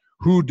 all right,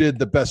 who did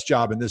the best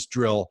job in this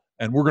drill,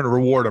 and we're going to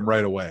reward them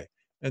right away.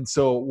 And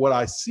so what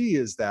I see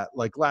is that,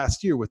 like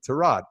last year with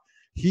Tyrod,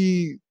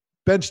 he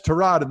benched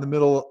Tyrod in the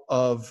middle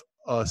of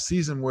a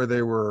season where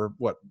they were,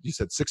 what, you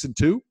said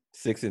 6-2?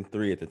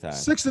 6-3 at the time.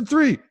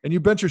 6-3, and you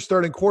bench your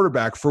starting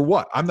quarterback for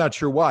what? I'm not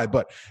sure why,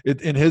 but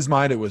in his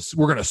mind, it was,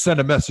 we're going to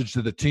send a message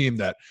to the team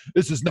that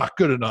this is not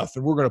good enough,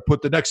 and we're going to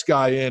put the next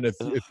guy in if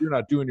you're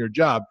not doing your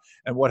job.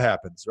 And what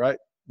happens, right?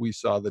 We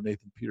saw the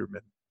Nathan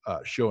Peterman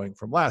showing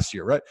from last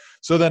year, right?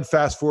 So then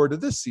fast forward to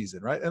this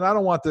season, right? And I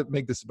don't want to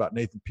make this about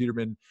Nathan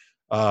Peterman.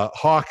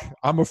 Hawk,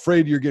 I'm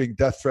afraid you're getting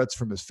death threats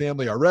from his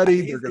family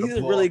already. He's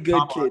a really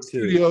good kid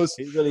too.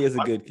 He really is a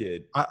good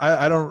kid.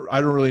 I don't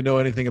really know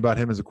anything about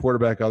him as a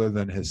quarterback other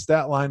than his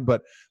stat line.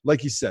 But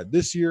like you said,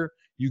 this year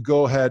you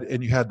go ahead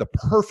and you had the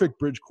perfect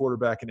bridge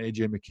quarterback in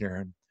A.J.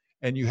 McCarron,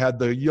 and you had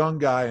the young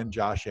guy in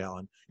Josh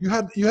Allen. You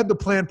had the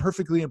plan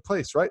perfectly in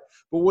place, right?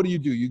 But what do?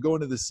 You go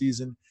into the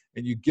season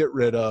and you get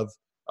rid of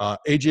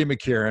A.J.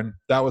 McCarron.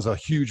 That was a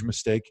huge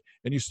mistake.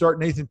 And you start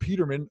Nathan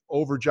Peterman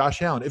over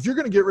Josh Allen. If you're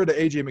going to get rid of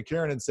A.J.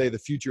 McCarron and say the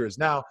future is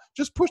now,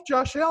 just push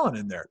Josh Allen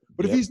in there.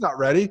 But if he's not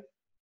ready,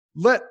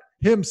 let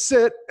him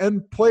sit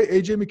and play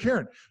A.J.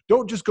 McCarron.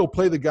 Don't just go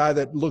play the guy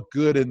that looked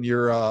good in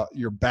your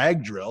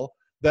bag drill,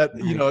 that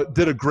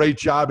did a great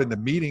job in the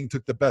meeting,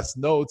 took the best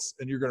notes,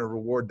 and you're going to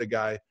reward the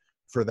guy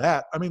for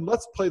that. I mean,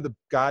 let's play the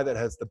guy that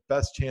has the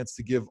best chance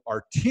to give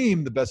our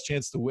team the best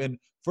chance to win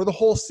for the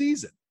whole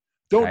season.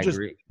 Don't just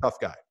be a tough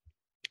guy.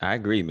 I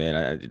agree, man.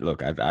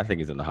 I think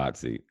he's in the hot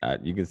seat.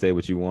 You can say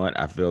what you want.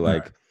 I feel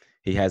like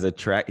he has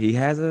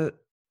a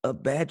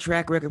bad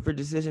track record for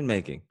decision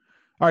making.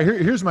 All right,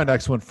 here's my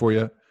next one for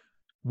you.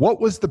 What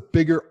was the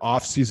bigger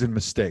offseason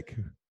mistake?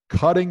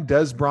 Cutting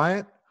Dez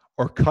Bryant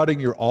or cutting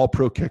your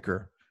all-pro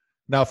kicker?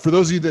 Now, for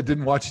those of you that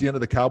didn't watch the end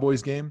of the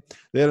Cowboys game,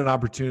 they had an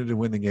opportunity to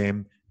win the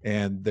game,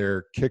 and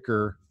their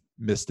kicker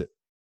missed it.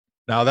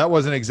 Now, that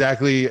wasn't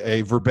exactly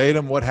a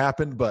verbatim what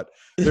happened, but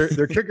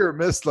their kicker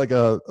missed like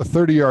a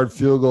 30-yard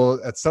field goal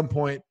at some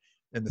point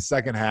in the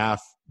second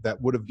half that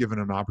would have given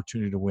an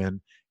opportunity to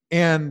win.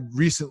 And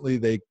recently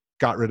they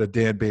got rid of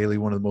Dan Bailey,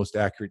 one of the most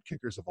accurate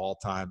kickers of all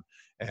time,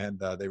 and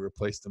they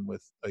replaced him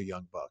with a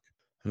young buck.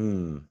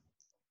 I'm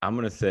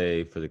going to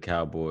say for the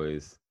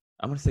Cowboys,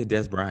 I'm going to say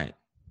Des Bryant.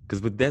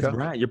 Because with Des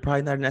Bryant, you're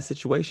probably not in that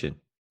situation.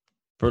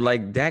 For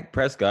like Dak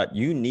Prescott,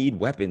 you need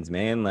weapons,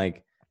 man.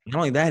 Like, not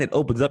only that, it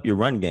opens up your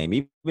run game.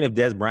 Even if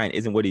Des Bryant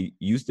isn't what he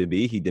used to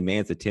be, he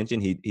demands attention.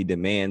 He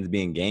demands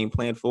being game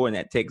planned for, and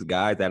that takes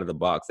guys out of the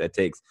box. That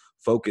takes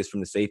focus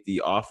from the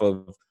safety off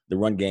of the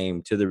run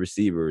game to the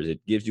receivers. It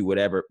gives you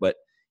whatever, but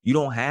you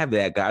don't have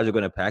that. Guys are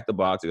going to pack the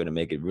box. They're going to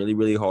make it really,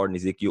 really hard on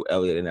Ezekiel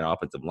Elliott in that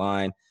offensive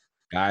line.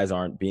 Guys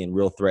aren't being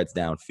real threats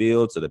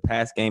downfield, so the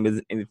pass game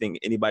isn't anything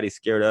anybody's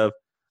scared of.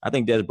 I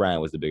think Des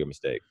Bryant was the bigger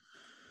mistake.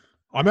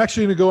 I'm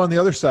actually going to go on the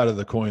other side of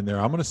the coin there.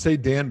 I'm going to say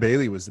Dan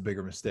Bailey was the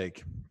bigger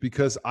mistake,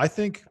 because I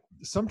think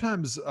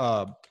sometimes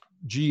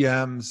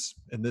GMs,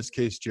 in this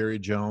case Jerry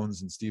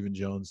Jones and Stephen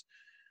Jones,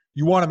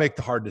 you want to make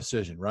the hard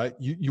decision, right?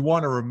 You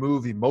want to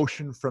remove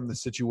emotion from the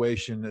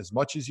situation as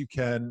much as you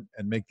can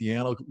and make the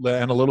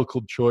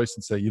analytical choice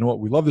and say, you know what,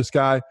 we love this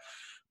guy,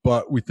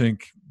 but we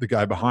think the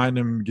guy behind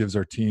him gives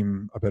our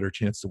team a better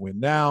chance to win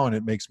now, and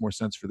it makes more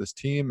sense for this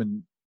team,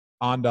 and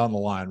on down the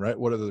line, right?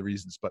 What are the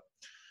reasons? But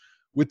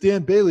with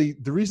Dan Bailey,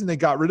 the reason they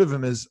got rid of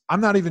him is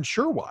I'm not even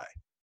sure why.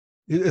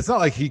 It's not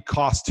like he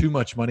cost too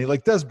much money.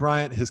 Like Des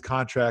Bryant, his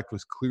contract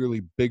was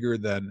clearly bigger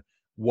than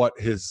what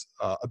his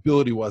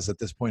ability was at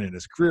this point in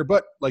his career.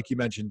 But like you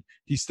mentioned,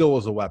 he still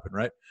was a weapon,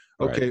 right?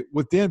 Okay, right.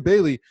 With Dan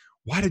Bailey,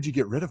 why did you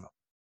get rid of him?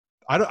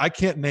 I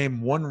can't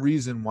name one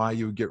reason why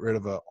you would get rid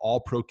of an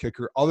all-pro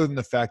kicker other than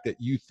the fact that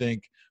you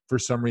think for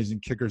some reason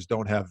kickers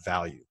don't have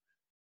value.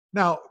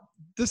 Now,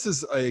 this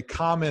is a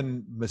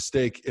common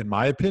mistake, in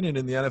my opinion,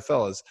 in the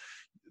NFL is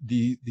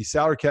the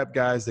salary cap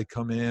guys, they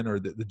come in, or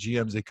the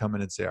GMs, they come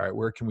in and say, all right,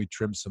 where can we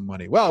trim some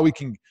money? Well, we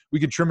can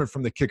trim it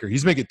from the kicker.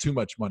 He's making too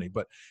much money.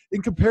 But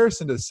in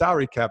comparison to the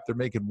salary cap, they're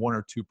making 1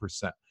 or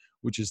 2%,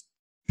 which is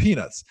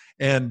peanuts.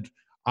 And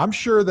I'm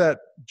sure that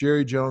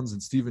Jerry Jones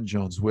and Stephen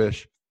Jones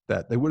wish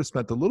that they would have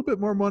spent a little bit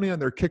more money on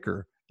their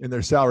kicker in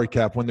their salary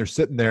cap when they're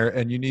sitting there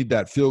and you need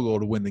that field goal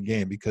to win the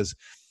game, because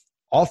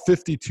all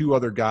 52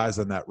 other guys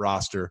on that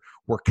roster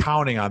were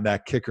counting on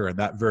that kicker in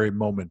that very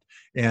moment.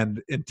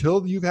 And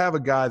until you have a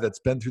guy that's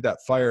been through that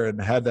fire and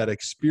had that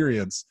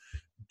experience,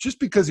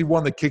 just because he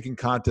won the kicking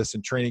contest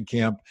in training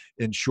camp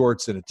in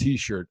shorts and a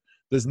T-shirt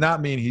does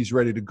not mean he's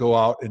ready to go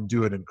out and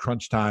do it in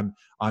crunch time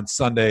on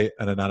Sunday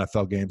in an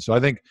NFL game. So I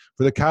think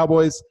for the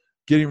Cowboys,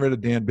 getting rid of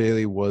Dan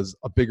Bailey was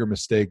a bigger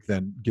mistake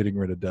than getting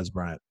rid of Des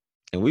Bryant.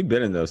 And we've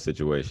been in those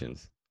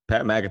situations.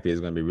 Pat McAfee is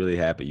going to be really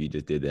happy you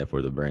just did that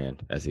for the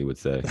brand, as he would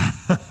say.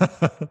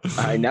 All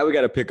right, now we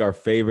got to pick our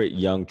favorite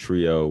young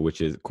trio,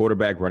 which is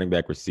quarterback, running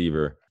back,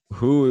 receiver.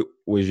 Who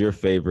was your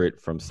favorite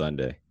from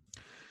Sunday?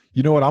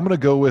 You know what? I'm going to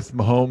go with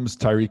Mahomes,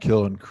 Tyreek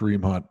Hill, and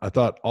Kareem Hunt. I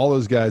thought all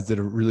those guys did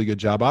a really good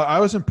job.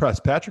 I was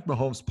impressed. Patrick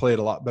Mahomes played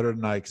a lot better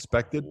than I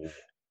expected.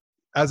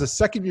 As a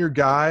second-year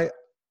guy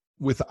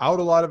without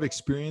a lot of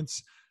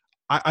experience,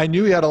 I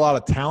knew he had a lot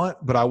of talent,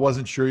 but I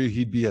wasn't sure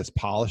he'd be as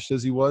polished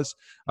as he was.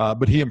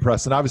 But he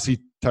impressed. And obviously,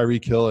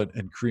 Tyreek Hill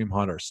and Kareem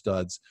Hunt are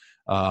studs.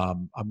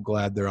 I'm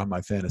glad they're on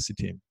my fantasy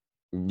team.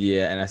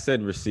 Yeah, and I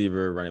said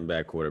receiver, running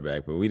back,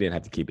 quarterback, but we didn't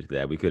have to keep it to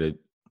that. We could have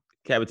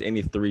kept it to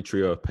any three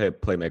trio of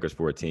playmakers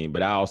for a team.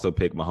 But I also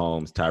picked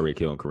Mahomes, Tyreek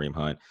Hill, and Kareem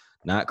Hunt.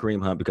 Not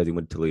Kareem Hunt because he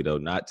went to Toledo.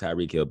 Not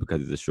Tyreek Hill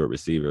because he's a short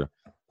receiver.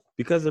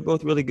 Because they're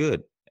both really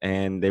good.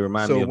 And they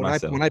remind me of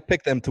myself. When I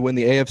picked them to win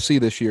the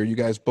AFC this year, you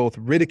guys both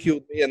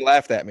ridiculed me and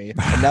laughed at me.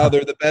 And now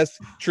they're the best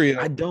trio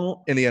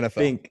in the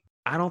NFL.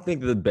 I don't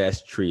think they're the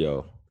best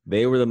trio.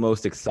 They were the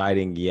most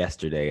exciting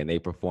yesterday, and they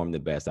performed the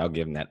best. I'll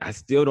give them that. I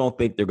still don't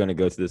think they're going to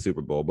go to the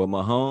Super Bowl. But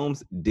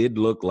Mahomes did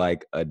look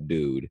like a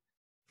dude.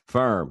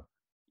 Firm,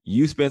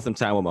 you spent some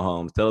time with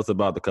Mahomes. Tell us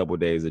about the couple of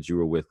days that you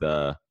were with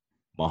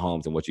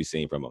Mahomes and what you've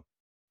seen from him.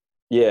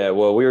 Yeah,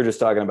 well, we were just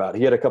talking about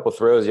he had a couple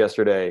throws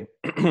yesterday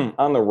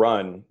on the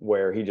run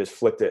where he just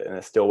flicked it and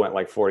it still went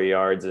like 40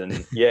 yards.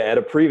 And yeah, at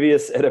a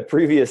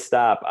previous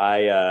stop,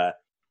 I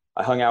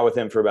hung out with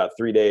him for about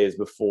 3 days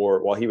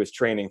while he was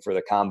training for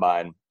the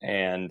combine.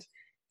 And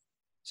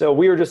so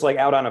we were just like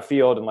out on a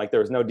field and like there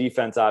was no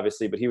defense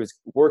obviously, but he was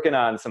working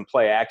on some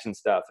play action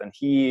stuff. And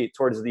he,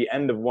 towards the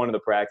end of one of the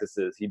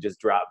practices, he just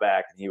dropped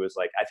back and he was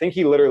like, I think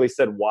he literally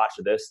said, watch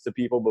this to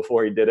people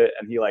before he did it.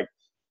 And he like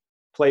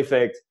play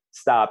faked,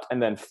 stopped, and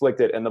then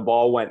flicked it, and the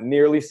ball went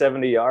nearly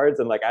 70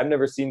 yards. And like I've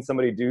never seen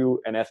somebody do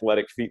an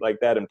athletic feat like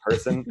that in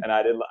person, and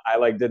I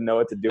didn't know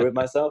what to do with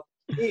myself.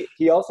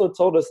 He also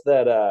told us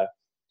that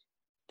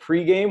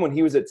pregame when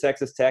he was at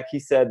Texas Tech,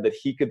 he said that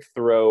he could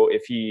throw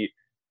if he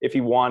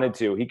wanted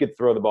to, he could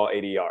throw the ball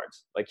 80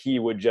 yards. Like he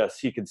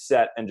could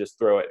set and just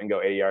throw it and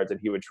go 80 yards, and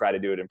he would try to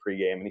do it in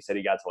pregame, and he said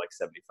he got to like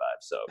 75.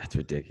 So that's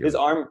ridiculous.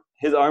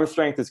 His arm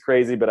strength is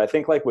crazy, but I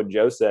think like what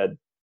Joe said,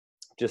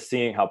 just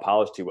seeing how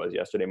polished he was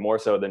yesterday, more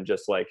so than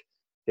just like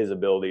his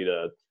ability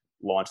to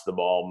launch the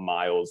ball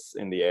miles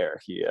in the air.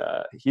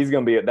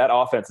 That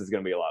offense is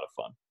going to be a lot of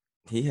fun.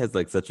 He has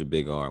like such a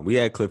big arm. We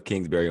had Cliff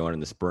Kingsbury on in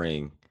the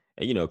spring,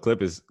 and Cliff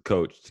has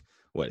coached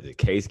what is it?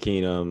 Case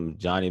Keenum,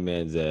 Johnny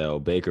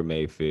Manziel, Baker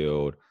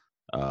Mayfield,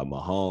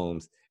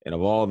 Mahomes. And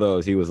of all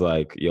those, he was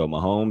like, yo,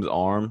 Mahomes'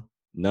 arm,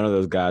 none of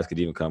those guys could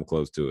even come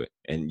close to it.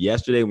 And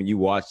yesterday, when you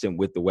watched him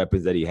with the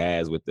weapons that he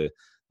has, with the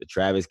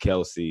Travis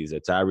Kelce's,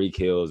 the Tyreek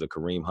Hills, the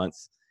Kareem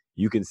Hunts,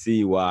 you can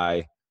see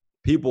why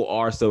people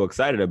are so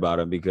excited about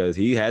him, because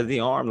he has the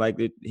arm. Like,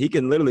 he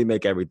can literally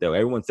make every throw.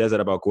 Everyone says that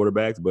about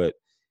quarterbacks, but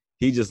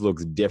he just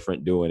looks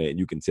different doing it. And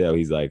you can tell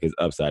he's like, his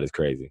upside is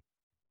crazy.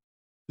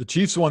 The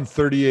Chiefs won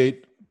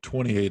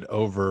 38-28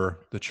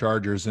 over the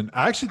Chargers. And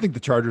I actually think the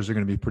Chargers are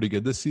going to be pretty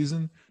good this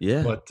season.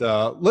 Yeah.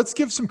 But let's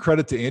give some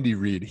credit to Andy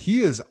Reid.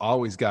 He has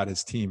always got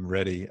his team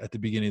ready at the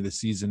beginning of the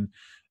season.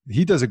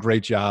 He does a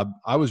great job.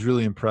 I was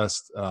really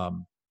impressed.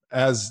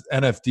 As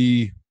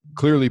NFD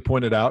clearly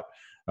pointed out,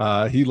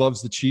 he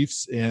loves the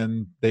Chiefs,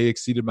 and they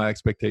exceeded my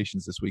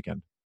expectations this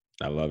weekend.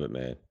 I love it,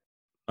 man.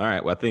 All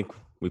right. Well, I think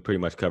we pretty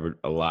much covered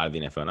a lot of the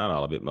NFL. Not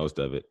all of it, most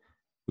of it.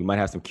 We might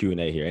have some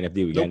Q&A here. NFD,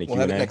 we got any Q&A?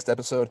 We'll have it next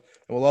episode.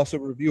 And we'll also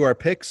review our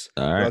picks.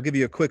 All right. I'll give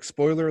you a quick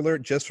spoiler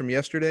alert just from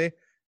yesterday.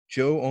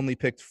 Joe only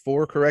picked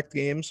 4 correct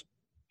games.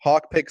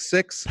 Hawk picked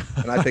 6,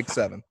 and I picked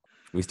 7.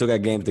 We still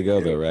got games to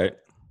go, though, right?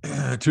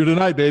 2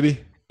 tonight,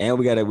 baby. And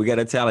we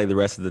gotta tally the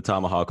rest of the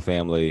ThomaHawk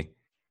family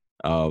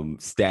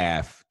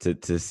staff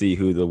to see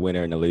who the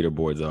winner and the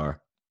leaderboards are.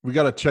 We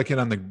got to check in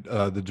on the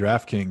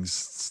DraftKings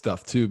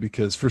stuff too,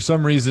 because for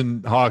some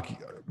reason, Hawk,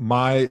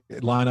 my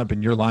lineup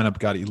and your lineup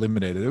got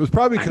eliminated. It was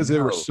probably because they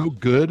were so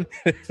good.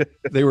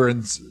 They were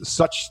in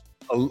such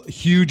a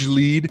huge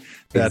lead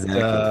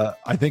that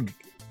I think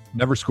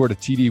Never Scored a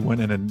TD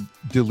went in and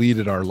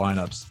deleted our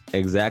lineups.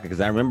 Exactly,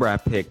 because I remember I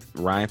picked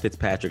Ryan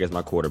Fitzpatrick as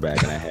my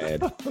quarterback, and I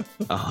had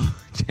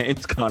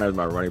James Conner as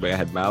my running back. I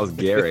had Myles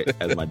Garrett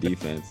as my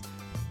defense.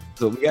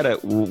 So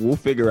we'll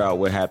figure out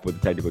what happened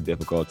with the technical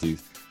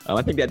difficulties.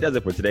 I think that does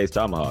it for today's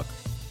ThomaHawk.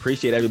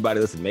 Appreciate everybody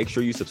listening. Make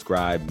sure you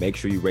subscribe. Make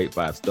sure you rate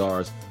 5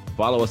 stars.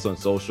 Follow us on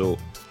social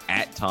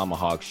at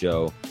ThomaHawk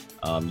Show.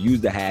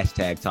 Use the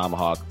hashtag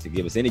ThomaHawk to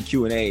give us any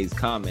Q&As,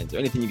 comments, or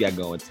anything you got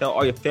going. Tell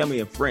all your family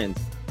and friends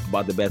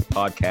about the best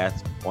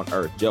podcast on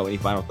earth. Joe, any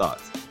final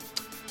thoughts?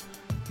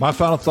 My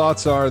final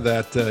thoughts are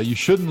that you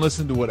shouldn't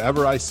listen to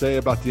whatever I say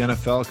about the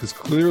NFL, because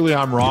clearly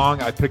I'm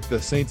wrong. I picked the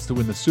Saints to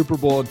win the Super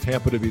Bowl and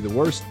Tampa to be the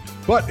worst.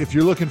 But if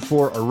you're looking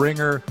for a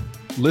ringer,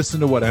 listen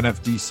to what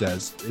NFD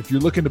says. If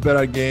you're looking to bet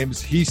on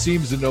games, he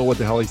seems to know what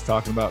the hell he's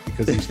talking about,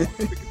 because he's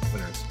picking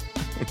winners.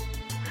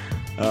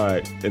 All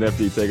right,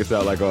 NFD, take us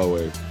out like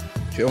always.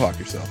 Joe Hawk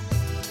yourself.